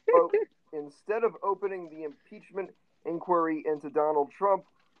 quote, "Instead of opening the impeachment inquiry into Donald Trump,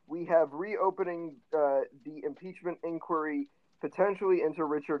 we have reopening the impeachment inquiry potentially into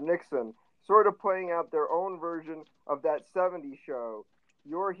Richard Nixon, sort of playing out their own version of that 70s show.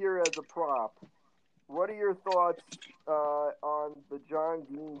 You're here as a prop." What are your thoughts on the John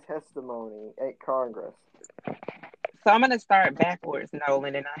Dean testimony at Congress? So I'm going to start backwards,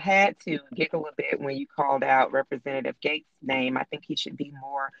 Nolan, and I had to giggle a bit when you called out Representative Gates' name. I think he should be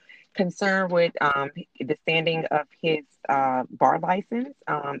more concerned with the standing of his bar license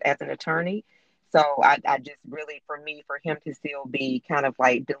as an attorney. So I just really, for him to still be kind of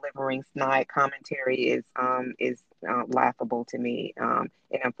like delivering snide commentary is laughable to me, and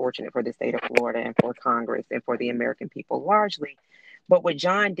unfortunate for the state of Florida and for Congress and for the American people largely. But with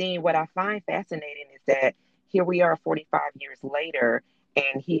John Dean, what I find fascinating is that here we are 45 years later,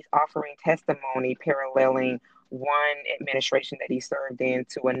 and he's offering testimony paralleling one administration that he served in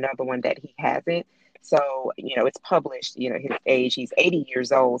to another one that he hasn't. So, it's published, his age, he's 80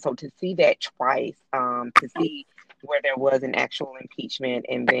 years old. So to see that twice, to see where there was an actual impeachment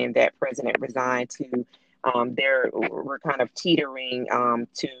and then that president resigned to, we're kind of teetering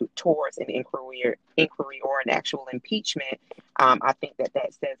towards an inquiry or an actual impeachment. I think that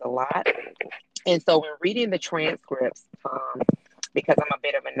says a lot. And so when reading the transcripts, because I'm a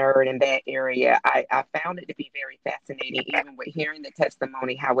bit of a nerd in that area, I found it to be very fascinating, even with hearing the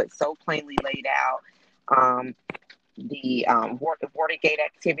testimony, how it's so plainly laid out, the Watergate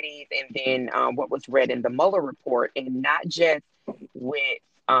activities, and then what was read in the Mueller report, and not just with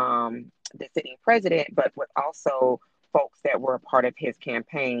the sitting president, but with also folks that were a part of his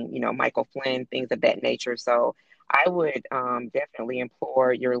campaign, Michael Flynn, things of that nature. So I would definitely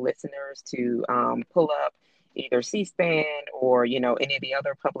implore your listeners to pull up either C-SPAN or, any of the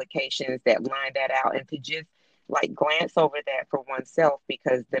other publications that line that out, and to just glance over that for oneself,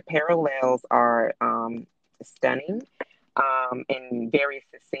 because the parallels are stunning and very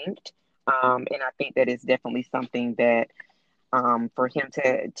succinct. And I think that is definitely something that for him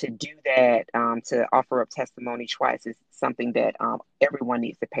to do that, to offer up testimony twice, is something that everyone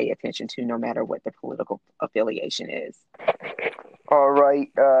needs to pay attention to, no matter what the political affiliation is. All right,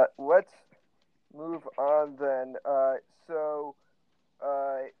 let's move on then.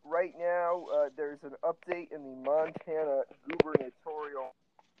 Right now, there's an update in the Montana gubernatorial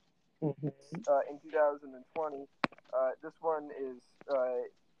in 2020. This one is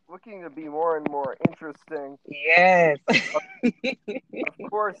looking to be more and more interesting. Yes. Of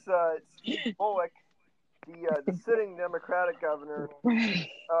course, Steve Bullock, the sitting Democratic governor,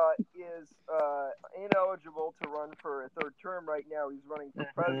 is ineligible to run for a third term right now. He's running for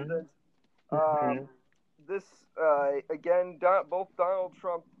president. This, again, both Donald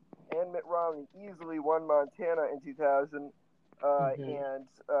Trump and Mitt Romney easily won Montana in 2000 and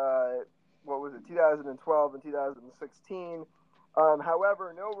what was it, 2012 and 2016.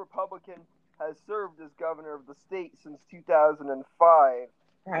 However, no Republican has served as governor of the state since 2005.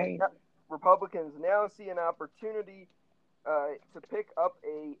 Right. Republicans now see an opportunity to pick up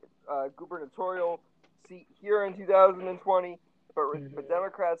a gubernatorial seat here in 2020, but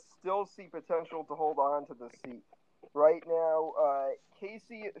Democrats still see potential to hold on to the seat. Right now,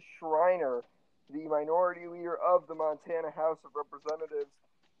 Casey Schreiner, the minority leader of the Montana House of Representatives,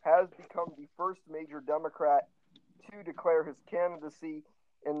 has become the first major Democrat to declare his candidacy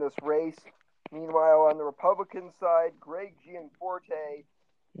in this race. Meanwhile, on the Republican side, Greg Gianforte,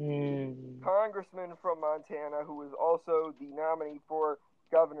 congressman from Montana, who was also the nominee for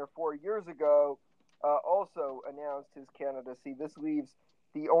governor 4 years ago, also announced his candidacy. This leaves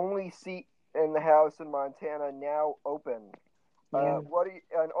the only seat in the House in Montana now open.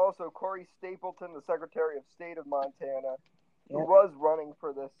 And also Corey Stapleton, the Secretary of State of Montana, who was running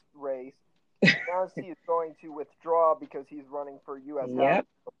for this race, announced he is going to withdraw because he's running for U.S. House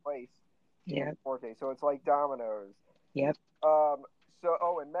to replace Gianforte. So it's like dominoes. And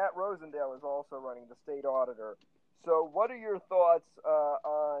Matt Rosendale is also running, the state auditor. So what are your thoughts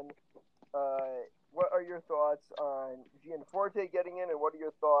on Gianforte getting in, and what are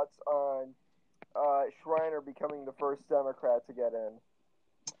your thoughts on Schreiner becoming the first Democrat to get in?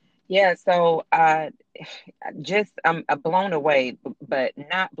 Yeah, so I'm blown away, but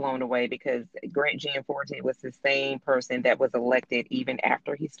not blown away because Greg Gianforte was the same person that was elected even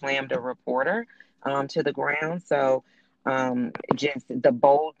after he slammed a reporter to the ground. So just the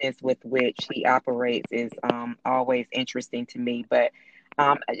boldness with which he operates is always interesting to me. But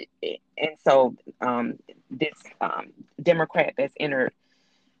this Democrat that's entered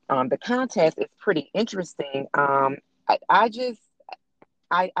the contest is pretty interesting.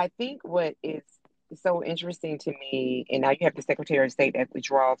 I think what is so interesting to me, and now you have the Secretary of State that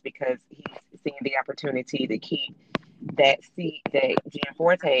withdraws because he's seeing the opportunity to keep that seat that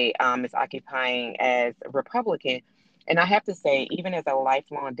Gianforte is occupying as a Republican. And I have to say, even as a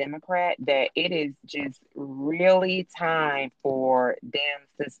lifelong Democrat, that it is just really time for them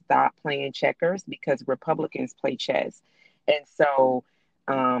to stop playing checkers because Republicans play chess. And so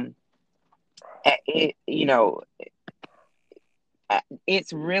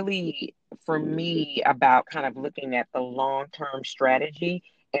it's really, for me, about kind of looking at the long-term strategy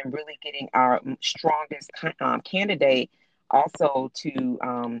and really getting our strongest candidate also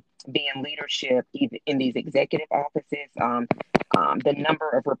to be in leadership in these executive offices. The number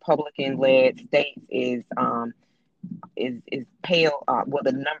of Republican-led states is pale.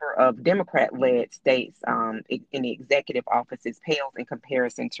 The number of Democrat-led states in the executive offices pales in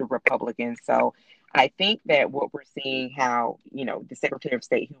comparison to Republicans. So I think that what we're seeing, how the Secretary of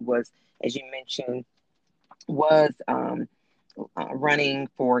State, who was, as you mentioned, was running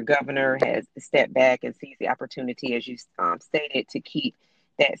for governor, has stepped back and sees the opportunity, as you stated, to keep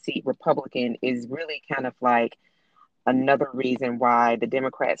that seat Republican, is really kind of like another reason why the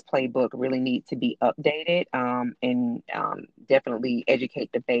Democrats' playbook really needs to be updated and definitely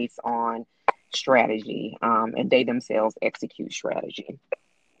educate the base on strategy and they themselves execute strategy.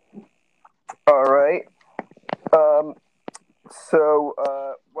 All right.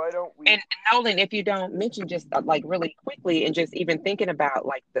 Why don't we... And Nolan, if you don't mention, just like really quickly, and just even thinking about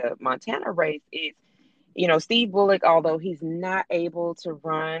like the Montana race, is Steve Bullock, although he's not able to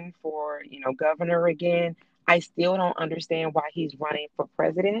run for governor again, I still don't understand why he's running for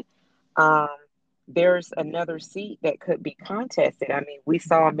president. There's another seat that could be contested. I mean, we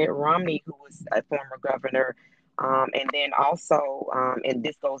saw Mitt Romney, who was a former governor, and then also, and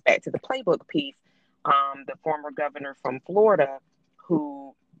this goes back to the playbook piece, the former governor from Florida,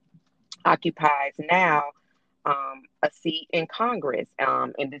 who occupies now a seat in Congress,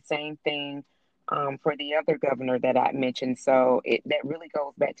 and the same thing for the other governor that I mentioned. So that really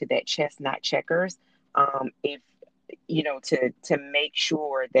goes back to that chess, not checkers. If to make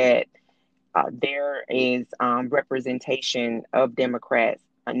sure that there is representation of Democrats,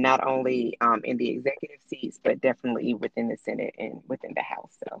 not only in the executive seats, but definitely within the Senate and within the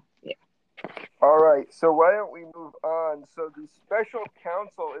House. So, yeah. All right, so why don't we move on? So the special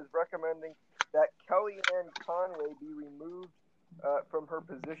counsel is recommending that Kellyanne Conway be removed from her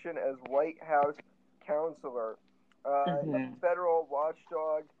position as White House counselor. A federal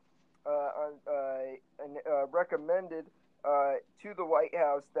watchdog recommended to the White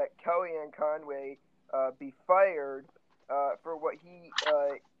House that Kellyanne Conway be fired for what he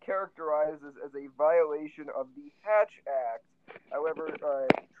characterizes as a violation of the Hatch Act. However,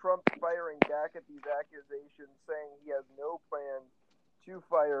 Trump firing back at these accusations, saying he has no plans to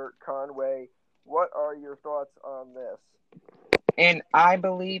fire Conway. What are your thoughts on this? And I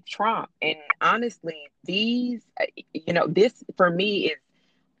believe Trump. And honestly, this for me is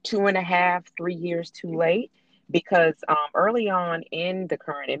 2.5, 3 years too late, because early on in the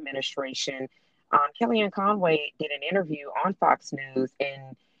current administration, Kellyanne Conway did an interview on Fox News,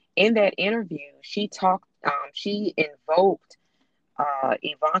 and in that interview, she she invoked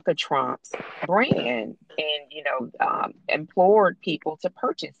Ivanka Trump's brand and implored people to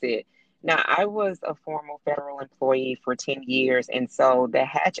purchase it. Now, I was a former federal employee for 10 years, and so the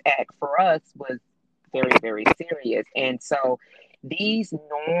Hatch Act for us was very, very serious. And so these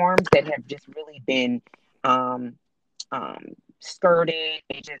norms that have just really been skirted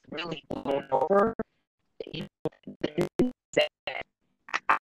and just really blown over, the news that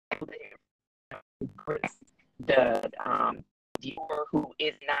I the viewer who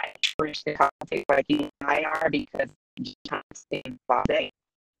is not experienced in politics like you and I are, because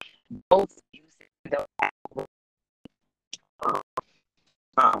both using the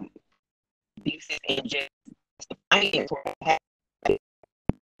abuses and just defiance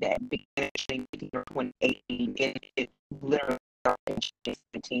that began in 2018 and it literally in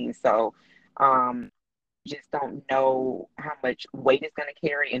 2017. So just don't know how much weight it's going to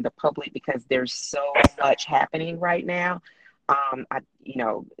carry in the public, because there's so much happening right now.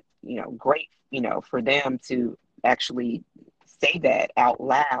 Great, for them to actually say that out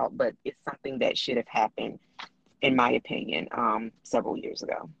loud, but it's something that should have happened, in my opinion, several years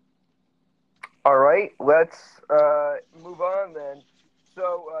ago. All right, let's move on then.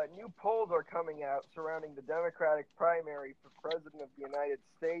 So new polls are coming out surrounding the Democratic primary for President of the United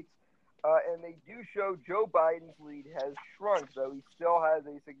States, and they do show Joe Biden's lead has shrunk, though he still has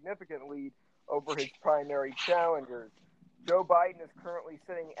a significant lead over his primary challengers. Joe Biden is currently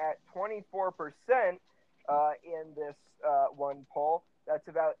sitting at 24% in this one poll. That's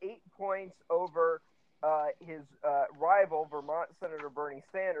about 8 points over his rival, Vermont Senator Bernie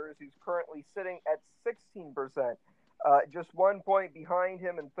Sanders, who's currently sitting at 16%. Just 1 point behind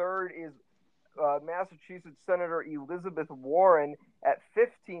him, and third is Massachusetts Senator Elizabeth Warren at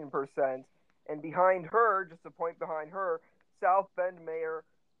 15%. And behind her, just a point behind her, South Bend Mayor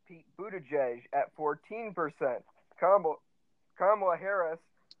Pete Buttigieg at 14%. Kamala Harris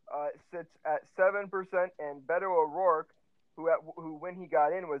sits at 7%, and Beto O'Rourke, who when he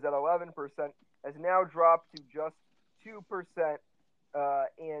got in was at 11%, has now dropped to just 2%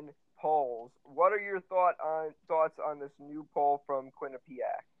 in polls. What are your thoughts on this new poll from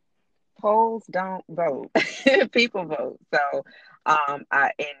Quinnipiac? Polls don't vote; people vote. So,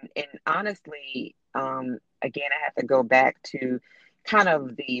 honestly, again, I have to go back to kind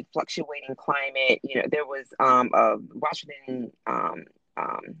of the fluctuating climate. There was a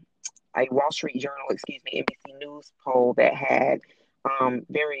Wall Street Journal, NBC News poll that had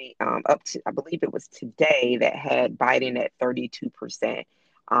very up to, I believe it was today, that had Biden at 32%,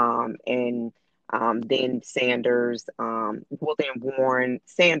 and then Sanders, Warren,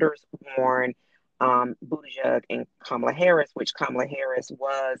 Buttigieg, and Kamala Harris, which Kamala Harris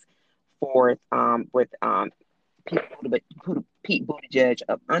was fourth with Pete Buttigieg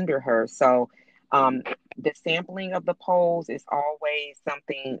up under her. So the sampling of the polls is always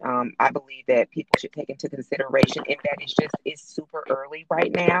something I believe that people should take into consideration, and that it's super early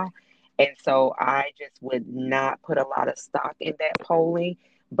right now. And so I just would not put a lot of stock in that polling,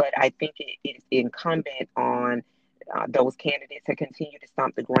 but I think it is incumbent on those candidates to continue to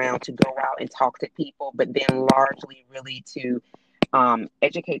stomp the ground, to go out and talk to people, but then largely really to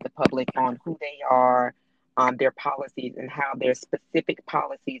educate the public on who they are, their policies, and how their specific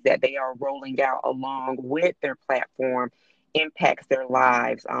policies that they are rolling out along with their platform impacts their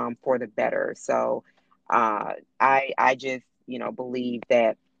lives for the better. So I just, believe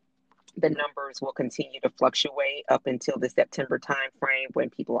that the numbers will continue to fluctuate up until the September timeframe, when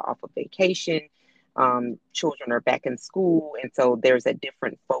people are off of vacation, children are back in school, and so there's a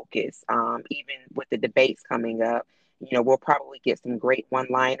different focus. Even with the debates coming up, we'll probably get some great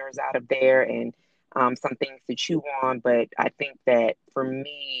one-liners out of there and some things to chew on. But I think that for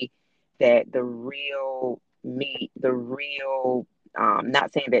me, that the real meat, the real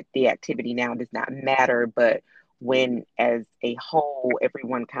not saying that the activity now does not matter, but when as a whole,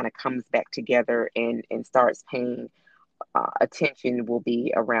 everyone kind of comes back together and starts paying attention will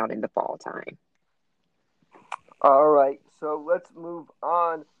be around in the fall time. All right, so let's move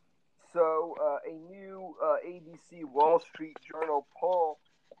on. So a new ABC Wall Street Journal poll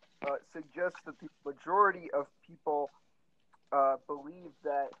suggests that the majority of people believe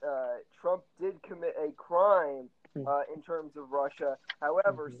that Trump did commit a crime in terms of Russia.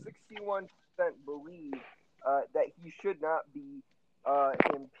 However, 61% believe that he should not be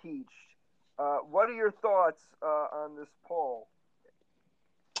impeached. What are your thoughts on this poll?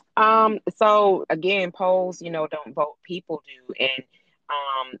 So again, polls, don't vote, people do. And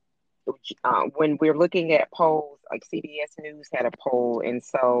when we're looking at polls, like CBS News had a poll, and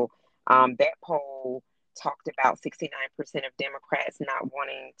so that poll talked about 69% of Democrats not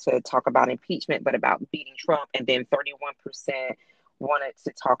wanting to talk about impeachment, but about beating Trump, and then 31% wanted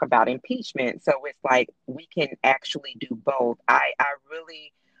to talk about impeachment. So it's like we can actually do both. I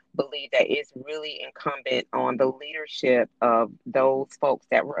really believe that it's really incumbent on the leadership of those folks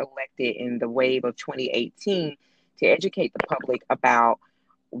that were elected in the wave of 2018 to educate the public about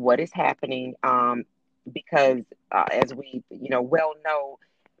what is happening, because as we well know,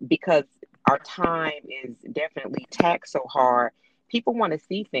 because our time is definitely taxed so hard, people want to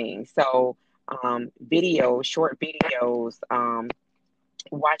see things. So videos, short videos,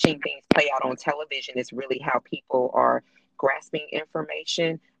 watching things play out on television is really how people are grasping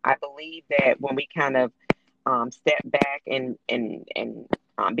information. I believe that when we kind of step back and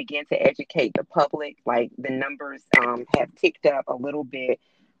begin to educate the public, like the numbers have ticked up a little bit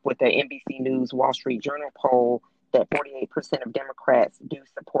with the NBC News Wall Street Journal poll, that 48% of Democrats do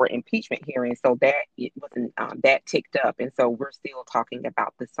support impeachment hearings. So that it wasn't that ticked up, and so we're still talking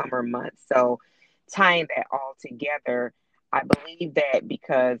about the summer months. So tying that all together, I believe that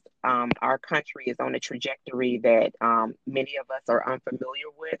because our country is on a trajectory that many of us are unfamiliar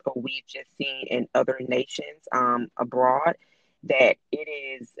with, or we've just seen in other nations abroad, that it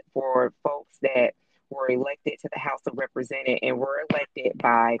is for folks that were elected to the House of Representatives and were elected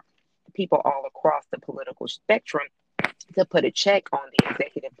by people all across the political spectrum to put a check on the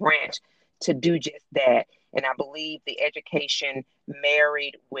executive branch to do just that. And I believe the education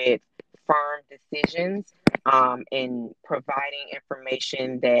married with firm decisions and providing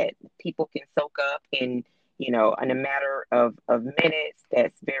information that people can soak up in a matter of minutes,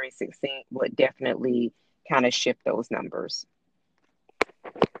 that's very succinct, would definitely kind of shift those numbers.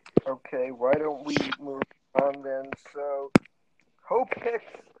 Okay, why don't we move on then? So Hope Hicks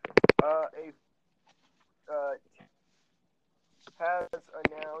has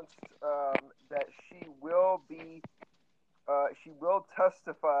announced that she will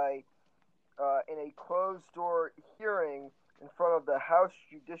testify in a closed-door hearing in front of the House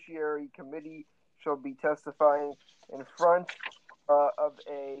Judiciary Committee. She'll be testifying in front of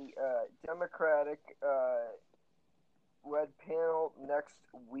a Democratic-led panel next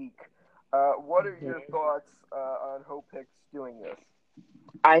week. What are your thoughts on Hope Hicks doing this?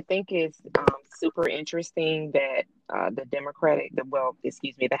 I think it's super interesting that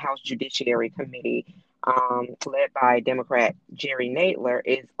the House Judiciary Committee, led by Democrat Jerry Nadler,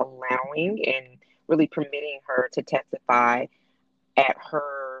 is allowing and really permitting her to testify at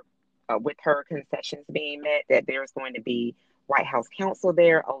her, with her concessions being met, that there's going to be White House counsel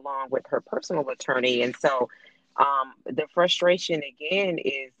there along with her personal attorney. And so the frustration again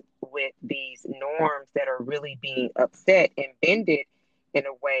is with these norms that are really being upset and bended in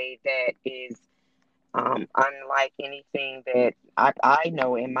a way that is unlike anything that I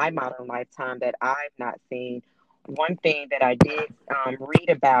know in my modern lifetime that I've not seen. One thing that I did read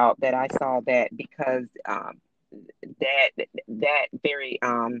about, that I saw that because that very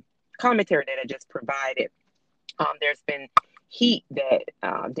commentary that I just provided, there's been heat that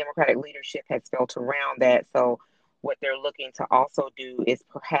Democratic leadership has felt around that. So what they're looking to also do is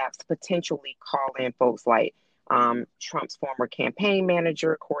perhaps potentially call in folks like Trump's former campaign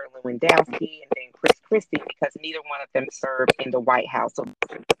manager, Corey Lewandowski, and then Chris Christie, because neither one of them served in the White House. So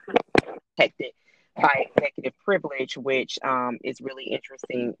protected by executive privilege, which is really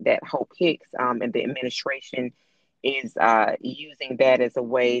interesting that Hope Hicks and the administration is using that as a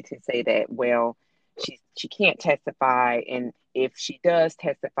way to say that, well, she can't testify, and if she does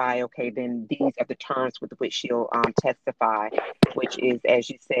testify, okay, then these are the terms with which she'll testify, which is, as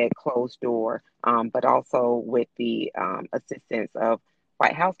you said, closed door, but also with the assistance of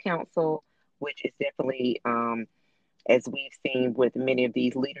White House counsel, which is definitely, as we've seen with many of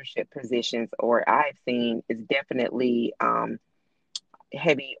these leadership positions, or I've seen, is definitely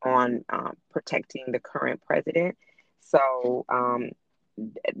heavy on protecting the current president. So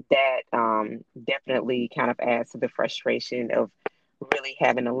that definitely kind of adds to the frustration of really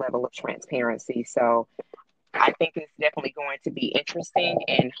having a level of transparency. So I think it's definitely going to be interesting,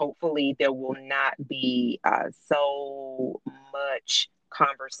 and hopefully there will not be so much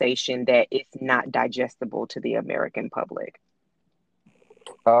conversation that it's not digestible to the American public.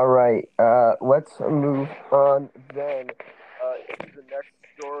 All right, let's move on then to the next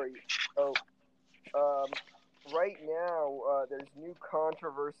story. So, right now, there's new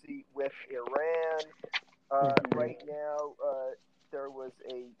controversy with Iran. Right now, there was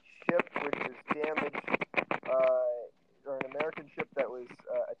a ship which was damaged, or an American ship that was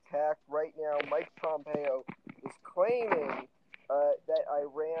attacked. Right now, Mike Pompeo is claiming that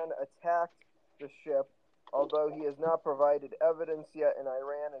Iran attacked the ship, although he has not provided evidence yet, and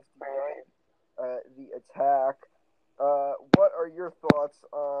Iran has denied the attack. What are your thoughts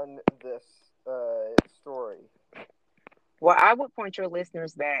on this story? Well, I would point your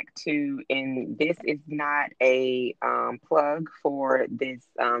listeners back to, and this is not a plug for this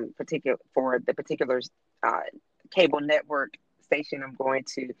particular uh, cable network station I'm going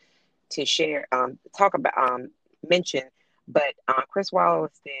to share talk about mention, but Chris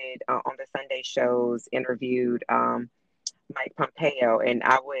Wallace did on the Sunday shows interviewed Mike Pompeo, and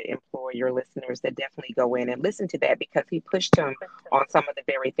I would implore your listeners to definitely go in and listen to that because he pushed him on some of the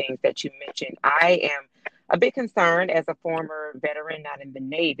very things that you mentioned. I am a bit concerned as a former veteran, not in the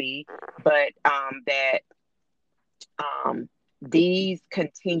Navy, but that these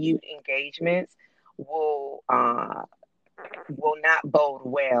continued engagements will not bode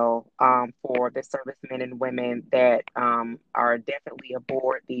well for the servicemen and women that are definitely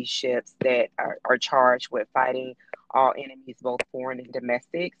aboard these ships that are charged with fighting all enemies, both foreign and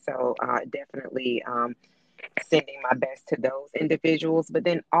domestic. So definitely sending my best to those individuals, but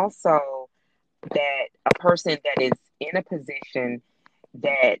then also that a person that is in a position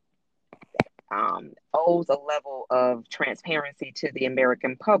that owes a level of transparency to the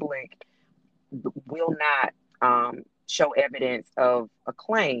American public will not show evidence of a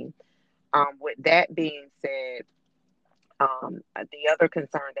claim. With that being said, the other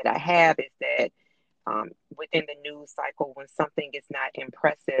concern that I have is that within the news cycle, when something is not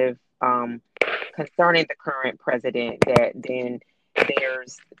impressive concerning the current president, that then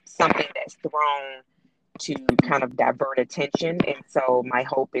there's something that's thrown to kind of divert attention. And so my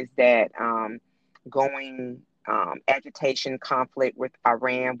hope is that going agitation, conflict with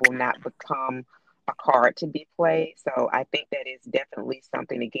Iran will not become a card to be played. So I think that is definitely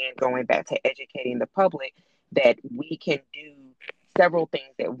something, again, going back to educating the public, that we can do several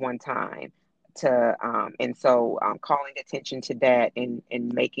things at one time to and so calling attention to that and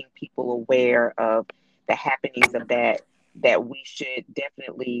making people aware of the happenings of that we should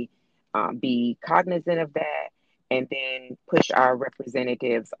definitely be cognizant of that, and then push our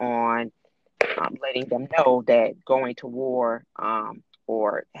representatives on letting them know that going to war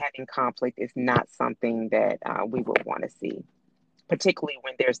or having conflict is not something that we would want to see, particularly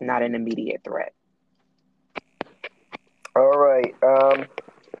when there's not an immediate threat. All right.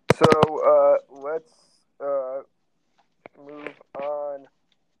 So let's move on.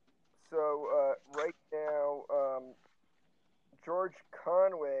 So right now, George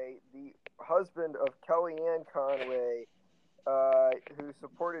Conway, the husband of Kellyanne Conway, who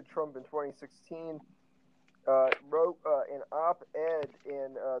supported Trump in 2016, wrote an op-ed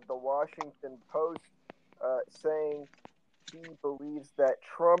in the Washington Post saying he believes that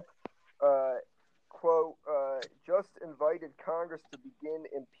Trump, quote, just invited Congress to begin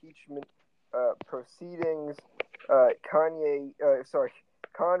impeachment proceedings.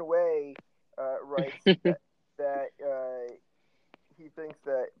 Conway writes that he thinks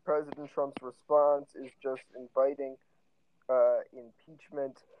that President Trump's response is just inviting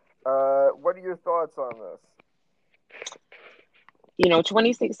impeachment. What are your thoughts on this?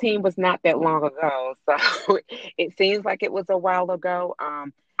 2016 was not that long ago, so it seems like it was a while ago.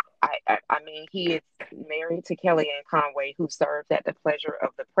 I mean, he is married to Kellyanne Conway, who serves at the pleasure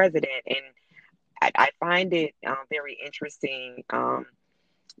of the president, and I find it very interesting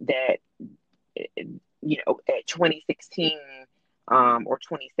that at 2016 or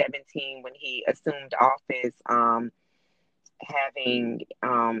 2017, when he assumed office, having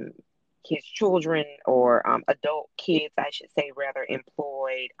his children or adult kids, I should say, rather,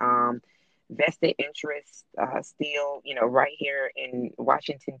 employed, vested interests still, right here in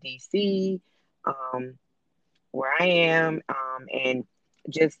Washington, D.C., where I am, and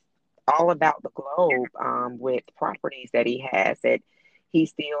just all about the globe with properties that he has that he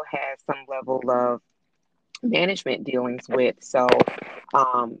still has some level of management dealings with. So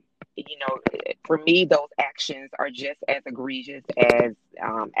for me, those actions are just as egregious as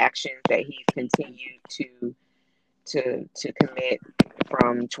actions that he's continued to commit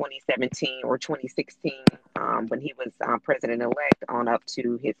from 2017 or 2016 when he was president-elect on up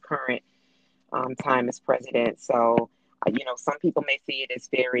to his current time as president. So, some people may see it as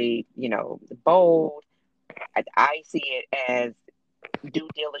very, bold. I see it as due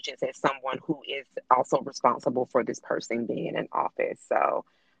diligence as someone who is also responsible for this person being in office. So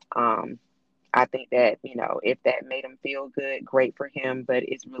I think that, if that made him feel good, great for him, but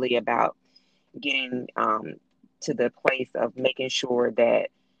it's really about getting to the place of making sure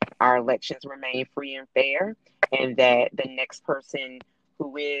that our elections remain free and fair, and that the next person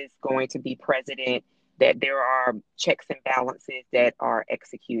who is going to be president, that there are checks and balances that are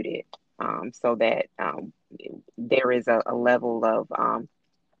executed, so that there is a level of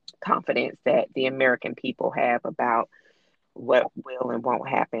confidence that the American people have about what will and won't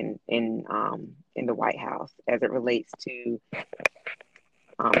happen in the White House as it relates to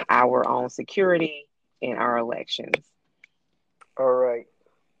our own security in our elections. All right.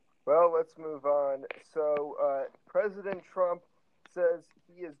 Well, let's move on. So, President Trump says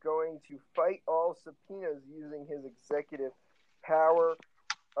he is going to fight all subpoenas using his executive power.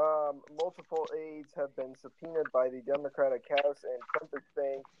 Multiple aides have been subpoenaed by the Democratic House, and Trump is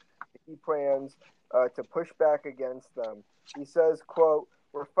saying he plans to push back against them. He says, quote,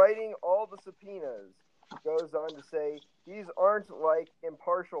 "We're fighting all the subpoenas." He goes on to say, "These aren't like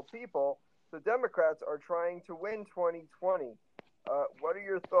impartial people. The Democrats are trying to win 2020. What are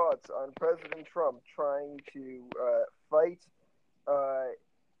your thoughts on President Trump trying to fight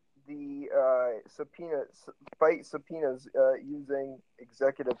subpoenas using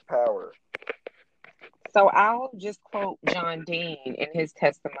executive power? So I'll just quote John Dean in his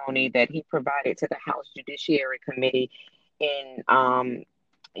testimony that he provided to the House Judiciary Committee in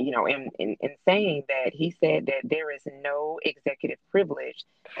saying that he said that there is no executive privilege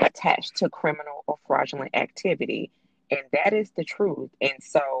attached to criminal or fraudulent activity. And that is the truth. And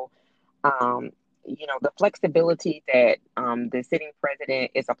so, the flexibility that the sitting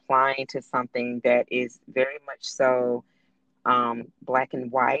president is applying to something that is very much so black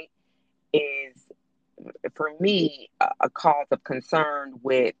and white is, for me, a cause of concern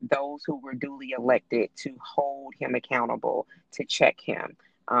with those who were duly elected to hold him accountable, to check him,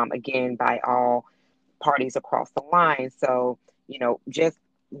 again, by all parties across the line. So, just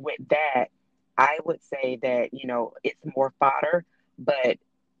with that, I would say that, it's more fodder, but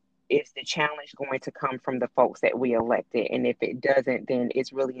is the challenge going to come from the folks that we elected? And if it doesn't, then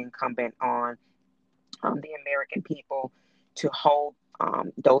it's really incumbent on the American people to hold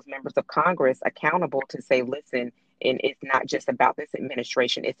those members of Congress accountable to say, listen, and it's not just about this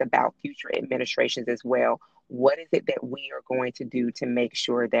administration, it's about future administrations as well. What is it that we are going to do to make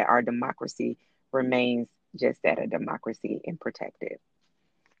sure that our democracy remains just that, a democracy, and protected?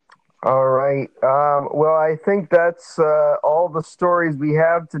 All right. Well, I think that's all the stories we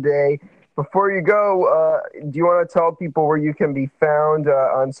have today. Before you go, do you want to tell people where you can be found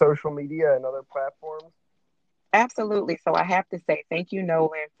on social media and other platforms? Absolutely. So I have to say thank you,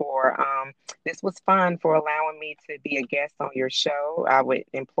 Nolan, for this was fun, for allowing me to be a guest on your show. I would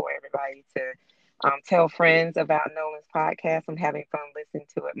implore everybody to tell friends about Nolan's podcast. I'm having fun listening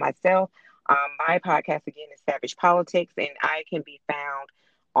to it myself. My podcast, again, is Savage Politics, and I can be found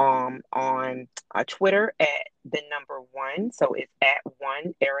on Twitter at the number 1. So it's at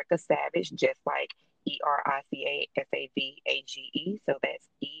 1 Erica Savage, just like ERICASAVAGE. So that's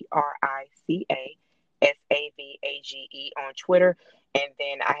ERICASAVAGE on Twitter. And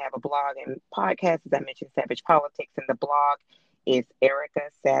then I have a blog and podcast, as I mentioned, Savage Politics, and the blog is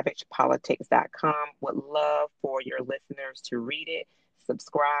ericasavagepolitics.com. Would love for your listeners to read it,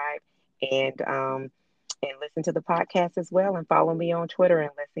 subscribe, and listen to the podcast as well, and follow me on Twitter,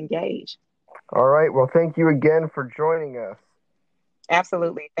 and let's engage. All right. Well, thank you again for joining us.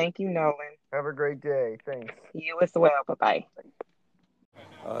 Absolutely. Thank you, Nolan. Have a great day. Thanks. You as well. Bye-bye.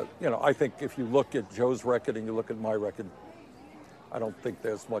 I think if you look at Joe's record and you look at my record, I don't think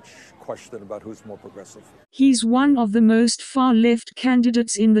there's much question about who's more progressive. He's one of the most far-left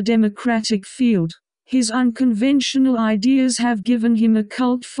candidates in the Democratic field. His unconventional ideas have given him a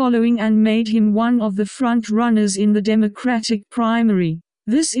cult following and made him one of the front-runners in the Democratic primary.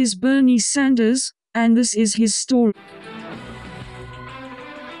 This is Bernie Sanders, and this is his story.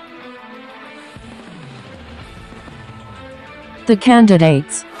 The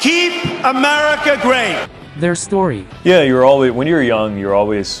candidates. Keep America great. Their story. Yeah, when you're young, you're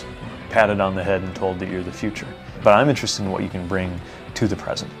always patted on the head and told that you're the future. But I'm interested in what you can bring to the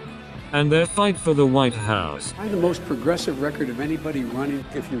present. and their fight for the White House. I have the most progressive record of anybody running.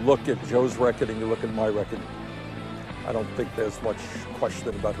 If you look at Joe's record and you look at my record, I don't think there's much question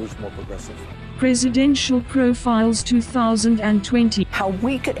about who's more progressive. Presidential Profiles 2020. How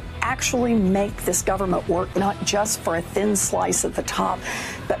we could actually make this government work, not just for a thin slice at the top,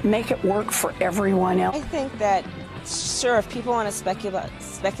 but make it work for everyone else. I think that, sure, if people want to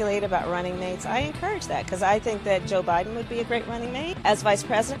speculate about running mates, I encourage that, because I think that Joe Biden would be a great running mate as vice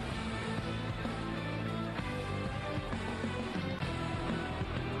president.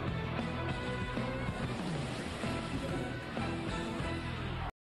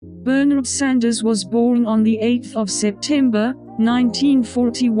 Bernard Sanders was born on the 8th of September,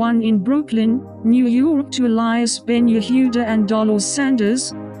 1941 in Brooklyn, New York to Elias Ben Yehuda and Dolores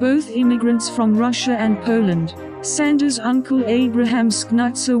Sanders, both immigrants from Russia and Poland. Sanders' uncle Abraham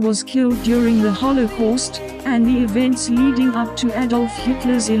Schnutzer was killed during the Holocaust, and the events leading up to Adolf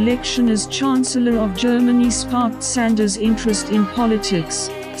Hitler's election as Chancellor of Germany sparked Sanders' interest in politics.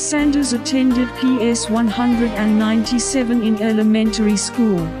 Sanders attended PS 197 in elementary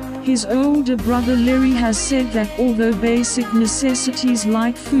school. His older brother Larry has said that although basic necessities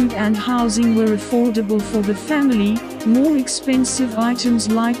like food and housing were affordable for the family, more expensive items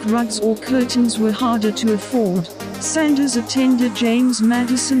like rugs or curtains were harder to afford. Sanders attended James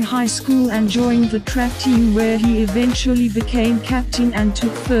Madison High School and joined the track team, where he eventually became captain and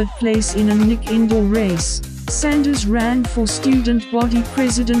took third place in a NIC indoor race. Sanders ran for student body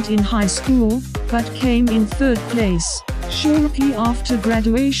president in high school, but came in third place. Shortly after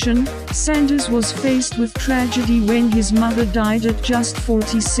graduation, Sanders was faced with tragedy when his mother died at just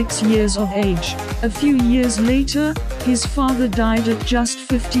 46 years of age. A few years later, his father died at just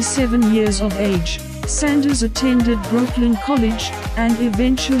 57 years of age. Sanders attended Brooklyn College, and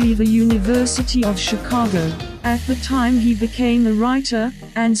eventually the University of Chicago. At the time he became a writer,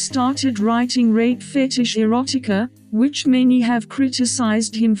 and started writing rape fetish erotica, which many have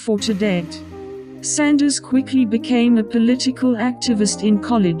criticized him for to date. Sanders quickly became a political activist in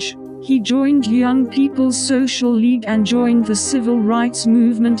college. He joined Young People's Social League and joined the civil rights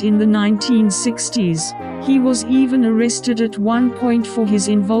movement in the 1960s. He was even arrested at one point for his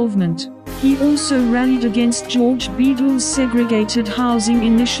involvement. He also rallied against George Beadle's segregated housing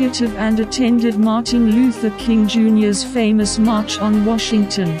initiative and attended Martin Luther King Jr.'s famous March on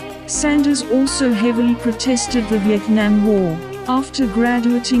Washington. Sanders also heavily protested the Vietnam War. After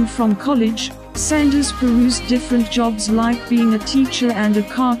graduating from college, Sanders perused different jobs like being a teacher and a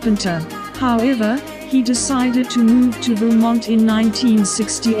carpenter. However, he decided to move to Vermont in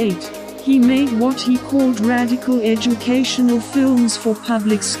 1968. He made what he called radical educational films for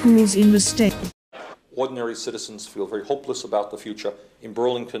public schools in the state. Ordinary citizens feel very hopeless about the future. In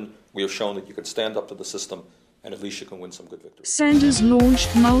Burlington, we have shown that you can stand up to the system, and at least you can win some good victories. Sanders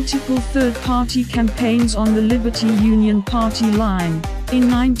launched multiple third-party campaigns on the Liberty Union Party line. In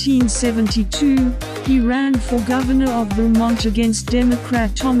 1972, he ran for governor of Vermont against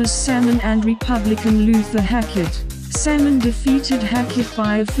Democrat Thomas Salmon and Republican Luther Hackett. Salmon defeated Hackett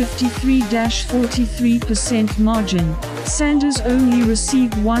by a 53-43% margin. Sanders only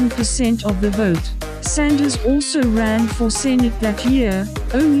received 1% of the vote. Sanders also ran for Senate that year,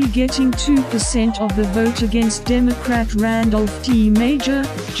 only getting 2% of the vote against Democrat Randolph T. Major,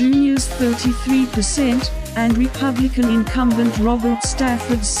 Jr.'s 33%, and Republican incumbent Robert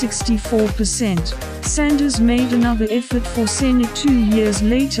Stafford's 64%. Sanders made another effort for Senate 2 years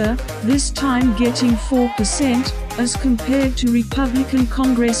later, this time getting 4%, as compared to Republican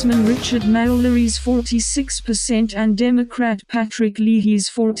Congressman Richard Mallory's 46% and Democrat Patrick Leahy's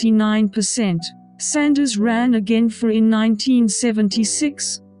 49%. Sanders ran again in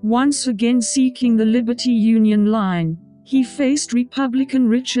 1976, once again seeking the Liberty Union line. He faced Republican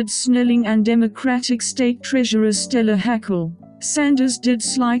Richard Snelling and Democratic State Treasurer Stella Hackle. Sanders did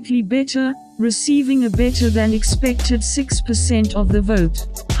slightly better, receiving a better-than-expected 6% of the vote.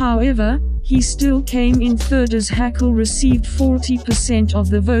 However, he still came in third as Hackle received 40% of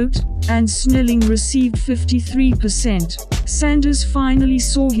the vote, and Snelling received 53%. Sanders finally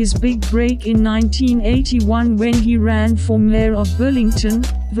saw his big break in 1981 when he ran for mayor of Burlington,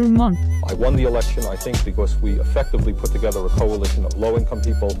 Vermont. I won the election, I think, because we effectively put together a coalition of low-income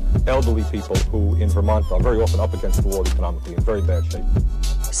people, elderly people who in Vermont are very often up against the wall economically in very bad shape.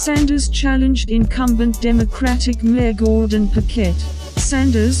 Sanders challenged incumbent Democratic Mayor Gordon Paquette.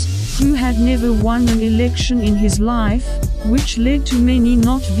 Sanders, who had never won an election in his life, which led to many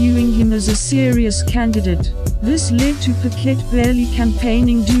not viewing him as a serious candidate. This led to Paquette barely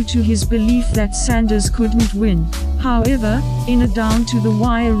campaigning due to his belief that Sanders couldn't win. However, in a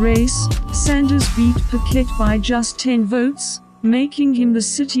down-to-the-wire race, Sanders beat Paquette by just 10 votes, making him the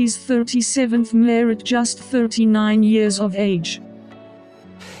city's 37th mayor at just 39 years of age.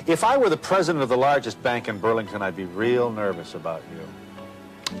 If I were the president of the largest bank in Burlington, I'd be real nervous about you.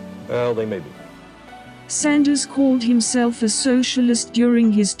 Well, they may be. Sanders called himself a socialist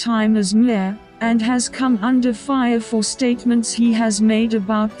during his time as mayor, and has come under fire for statements he has made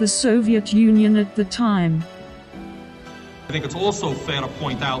about the Soviet Union at the time. I think it's also fair to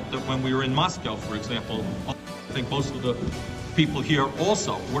point out that when we were in Moscow, for example, I think most of the people here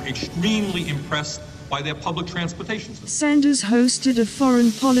also were extremely impressed by their public transportation system. Sanders hosted a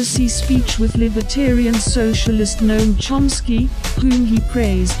foreign policy speech with libertarian socialist Noam Chomsky, whom he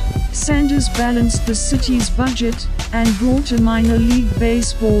praised. Sanders balanced the city's budget and brought a minor league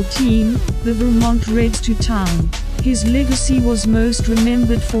baseball team, the Vermont Reds, to town. His legacy was most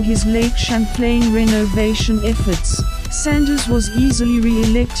remembered for his Lake Champlain renovation efforts. Sanders was easily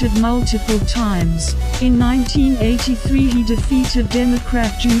re-elected multiple times. In 1983 he defeated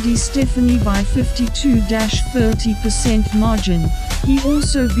Democrat Judy Stephanie by 52-30% margin. He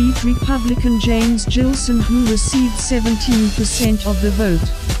also beat Republican James Gilson, who received 17% of the vote.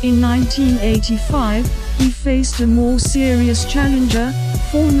 In 1985, he faced a more serious challenger,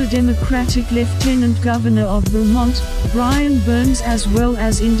 former Democratic Lieutenant Governor of Vermont, Brian Burns, as well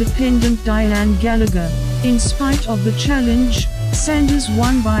as independent Diane Gallagher. In spite of the challenge, Sanders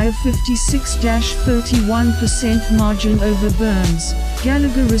won by a 56-31% margin over Burns.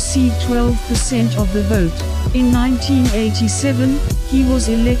 Gallagher received 12% of the vote. In 1987, he was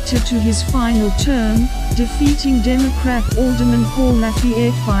elected to his final term, defeating Democrat Alderman Paul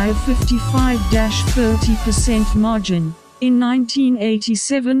Lafayette by a 55-30% margin. In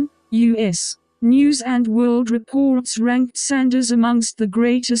 1987, U.S. News and World Reports ranked Sanders amongst the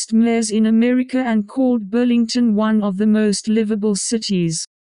greatest mayors in America and called Burlington one of the most livable cities.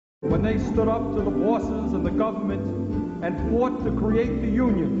 When they stood up to the bosses and the government and fought to create the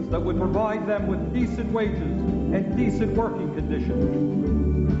unions that would provide them with decent wages and decent working conditions,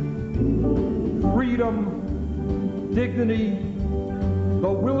 freedom, dignity,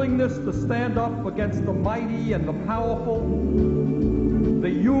 the willingness to stand up against the mighty and the powerful, the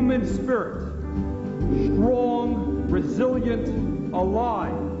human spirit, strong, resilient,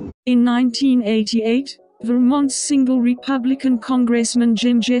 alive. In 1988, Vermont's single Republican Congressman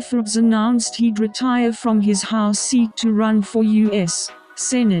Jim Jeffords announced he'd retire from his House seat to run for U.S.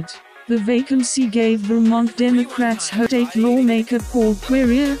 Senate. The vacancy gave Vermont Democrats state lawmaker Paul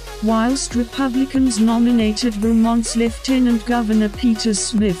Poirier, whilst Republicans nominated Vermont's Lieutenant Governor Peter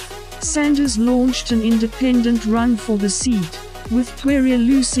Smith. Sanders launched an independent run for the seat. With Poirier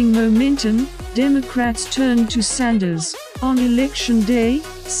losing momentum, Democrats turned to Sanders. On election day,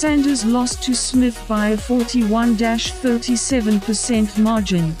 Sanders lost to Smith by a 41-37%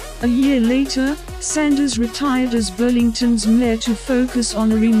 margin. A year later, Sanders retired as Burlington's mayor to focus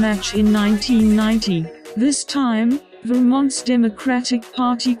on a rematch in 1990. This time, Vermont's Democratic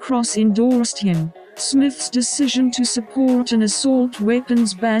Party cross-endorsed him. Smith's decision to support an assault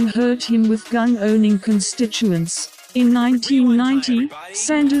weapons ban hurt him with gun-owning constituents. In 1990,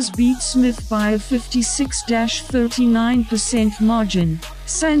 Sanders beat Smith by a 56-39% margin.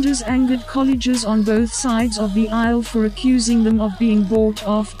 Sanders angered colleges on both sides of the aisle for accusing them of being bought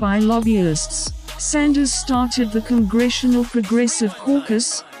off by lobbyists. Sanders started the Congressional Progressive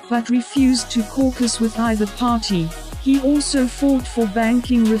Caucus, but refused to caucus with either party. He also fought for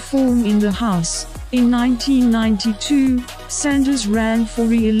banking reform in the House. In 1992, Sanders ran for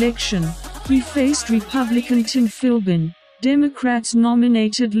re-election. He faced Republican Tim Philbin. Democrats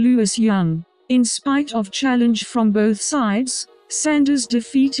nominated Lewis Young. In spite of challenge from both sides, Sanders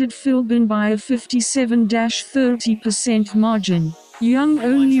defeated Philbin by a 57-30% margin. Young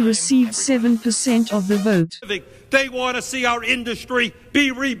only received 7% of the vote. They want to see our industry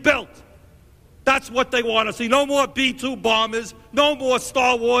be rebuilt. That's what they want to see. No more B-2 bombers, no more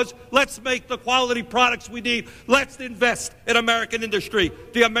Star Wars. Let's make the quality products we need. Let's invest in American industry.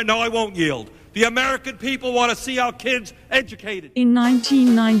 No, I won't yield. The American people want to see our kids educated. In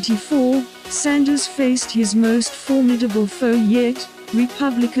 1994, Sanders faced his most formidable foe yet,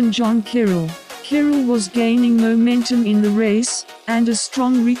 Republican John Kirill. Kirill was gaining momentum in the race, and a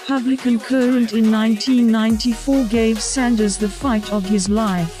strong Republican current in 1994 gave Sanders the fight of his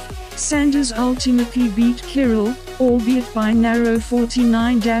life. Sanders ultimately beat Kirill, albeit by narrow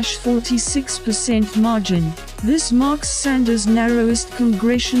 49-46% margin. This marks Sanders' narrowest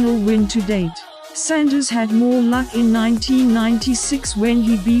congressional win to date. Sanders had more luck in 1996 when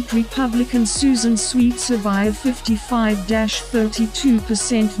he beat Republican Susan Sweetser by a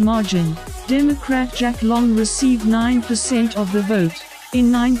 55-32% margin. Democrat Jack Long received 9% of the vote.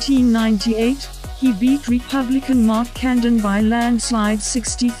 In 1998, He beat Republican Mark Candon by landslide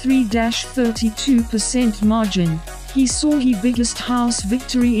 63-32% margin. He saw his biggest House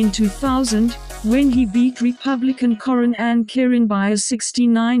victory in 2000, when he beat Republican Corin Ann Kerin by a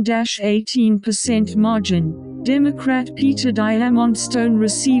 69-18% margin. Democrat Peter Diamond Stone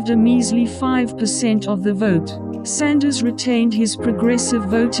received a measly 5% of the vote. Sanders retained his progressive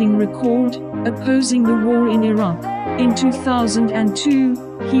voting record, opposing the war in Iraq. In 2002,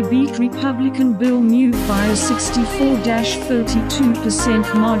 he beat Republican Bill Muth by a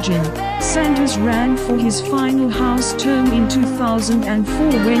 64-32% margin. Sanders ran for his final House term in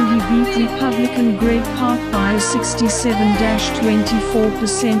 2004 when he beat Republican Greg Park by a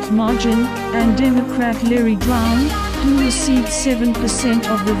 67-24% margin, and Democrat Larry Brown, who received 7%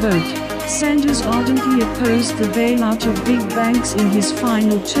 of the vote. Sanders ardently opposed the bailout of big banks in his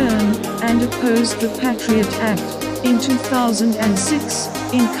final term, and opposed the Patriot Act. In 2006,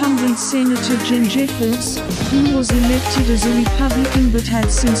 incumbent Senator Jim Jeffords, who was elected as a Republican but had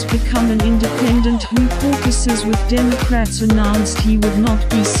since become an independent who caucuses with Democrats, announced he would not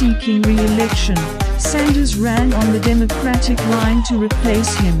be seeking re-election. Sanders ran on the Democratic line to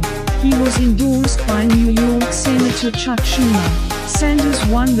replace him. He was endorsed by New York Senator Chuck Schumer. Sanders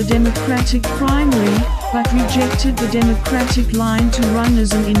won the Democratic primary, but rejected the Democratic line to run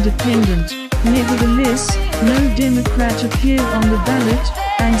as an independent. Nevertheless, no Democrat appeared on the ballot,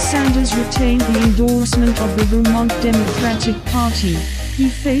 and Sanders retained the endorsement of the Vermont Democratic Party. He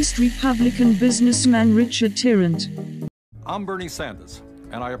faced Republican businessman Richard Tarrant. I'm Bernie Sanders,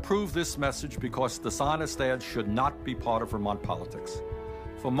 and I approve this message because dishonest ads should not be part of Vermont politics.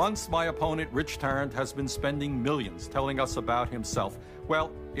 For months, my opponent, Rich Tarrant, has been spending millions telling us about himself.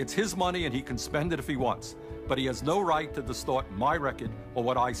 Well, it's his money and he can spend it if he wants, but he has no right to distort my record or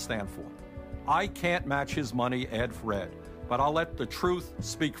what I stand for. I can't match his money ad for ad, but I'll let the truth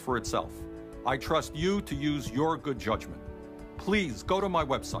speak for itself. I trust you to use your good judgment. Please go to my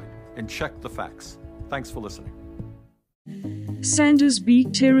website and check the facts. Thanks for listening. Sanders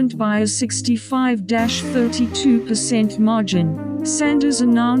beat Tarrant by a 65-32% margin. Sanders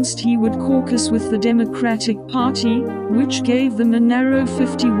announced he would caucus with the Democratic Party, which gave them a narrow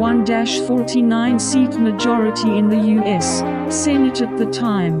 51-49 seat majority in the U.S. Senate at the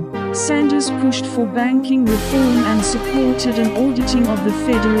time. Sanders pushed for banking reform and supported an auditing of the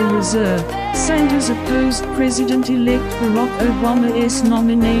Federal Reserve. Sanders opposed President-elect Barack Obama's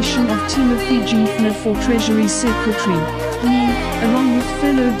nomination of Timothy Geithner for Treasury Secretary. He, along with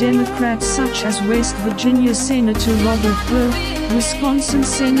fellow Democrats such as West Virginia Senator Robert Burke, Wisconsin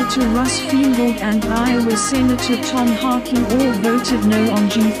Senator Russ Feingold and Iowa Senator Tom Harkin all voted no on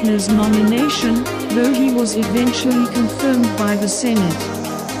Geithner's nomination, though he was eventually confirmed by the Senate.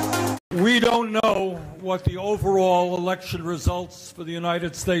 We don't know what the overall election results for the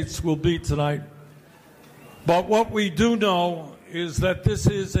United States will be tonight. But what we do know is that this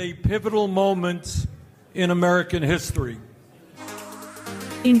is a pivotal moment in American history.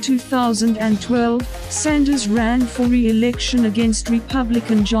 In 2012, Sanders ran for re-election against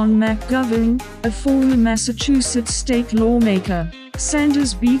Republican John McGovern, a former Massachusetts state lawmaker.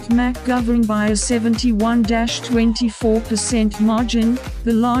 Sanders beat McGovern by a 71-24% margin,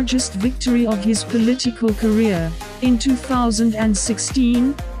 the largest victory of his political career. In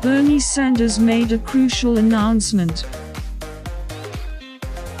 2016, Bernie Sanders made a crucial announcement.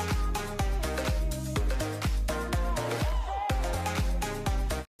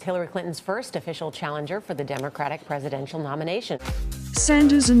 Hillary Clinton's first official challenger for the Democratic presidential nomination.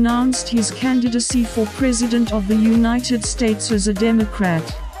 Sanders announced his candidacy for President of the United States as a Democrat.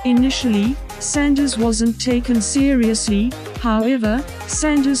 Initially, Sanders wasn't taken seriously. However,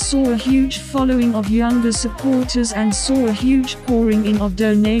 Sanders saw a huge following of younger supporters and saw a huge pouring in of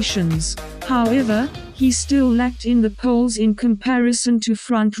donations. However, he still lacked in the polls in comparison to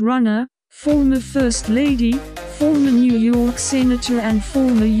front-runner, former First Lady, former New York Senator and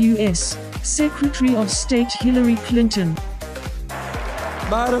former U.S. Secretary of State Hillary Clinton.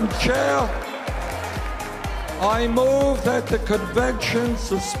 Madam Chair, I move that the convention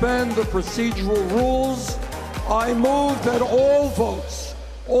suspend the procedural rules. I move that all votes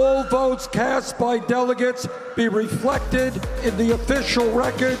cast by delegates be reflected in the official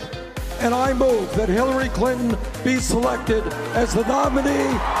record. And I move that Hillary Clinton be selected as the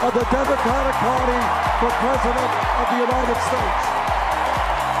nominee of the Democratic Party for President of the United States.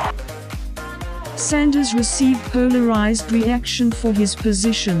 Sanders received polarized reaction for his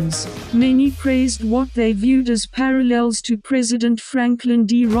positions. Many praised what they viewed as parallels to President Franklin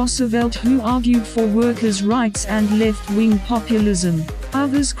D. Roosevelt, who argued for workers' rights and left-wing populism.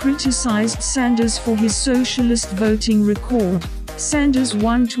 Others criticized Sanders for his socialist voting record. Sanders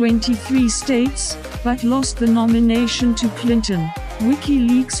won 23 states, but lost the nomination to Clinton.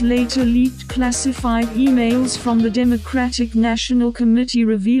 WikiLeaks later leaked classified emails from the Democratic National Committee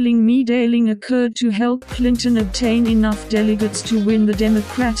revealing meddling occurred to help Clinton obtain enough delegates to win the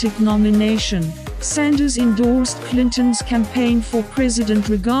Democratic nomination. Sanders endorsed Clinton's campaign for president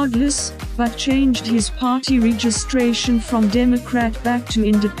regardless, but changed his party registration from Democrat back to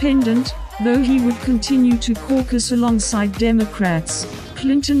Independent, though he would continue to caucus alongside Democrats.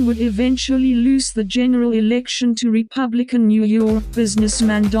 Clinton would eventually lose the general election to Republican New York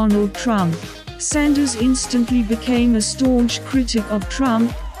businessman Donald Trump. Sanders instantly became a staunch critic of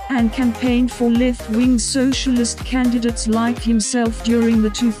Trump, and campaigned for left-wing socialist candidates like himself during the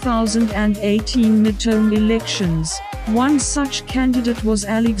 2018 midterm elections. One such candidate was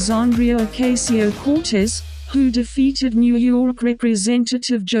Alexandria Ocasio-Cortez, who defeated New York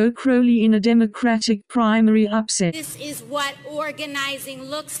Representative Joe Crowley in a Democratic primary upset. This is what organizing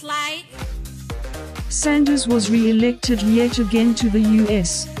looks like. Sanders was re-elected yet again to the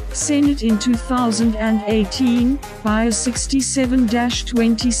U.S. Senate in 2018, by a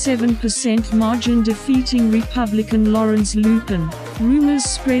 67-27% margin, defeating Republican Lawrence Lupin. Rumors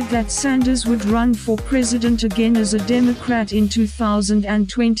spread that Sanders would run for president again as a Democrat in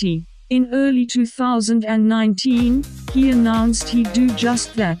 2020. In early 2019, he announced he'd do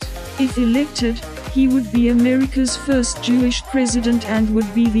just that. If elected, he would be America's first Jewish president and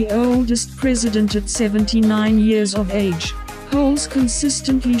would be the oldest president at 79 years of age. Polls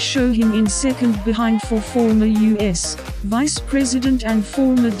consistently show him in second behind for former U.S. Vice President and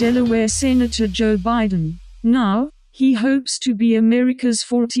former Delaware Senator Joe Biden. Now, he hopes to be America's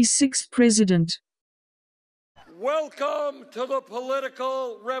 46th president. Welcome to the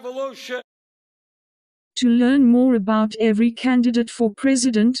political revolution. To learn more about every candidate for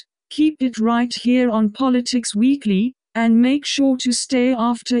president, keep it right here on Politics Weekly, and make sure to stay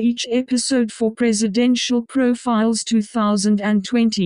after each episode for Presidential Profiles 2020.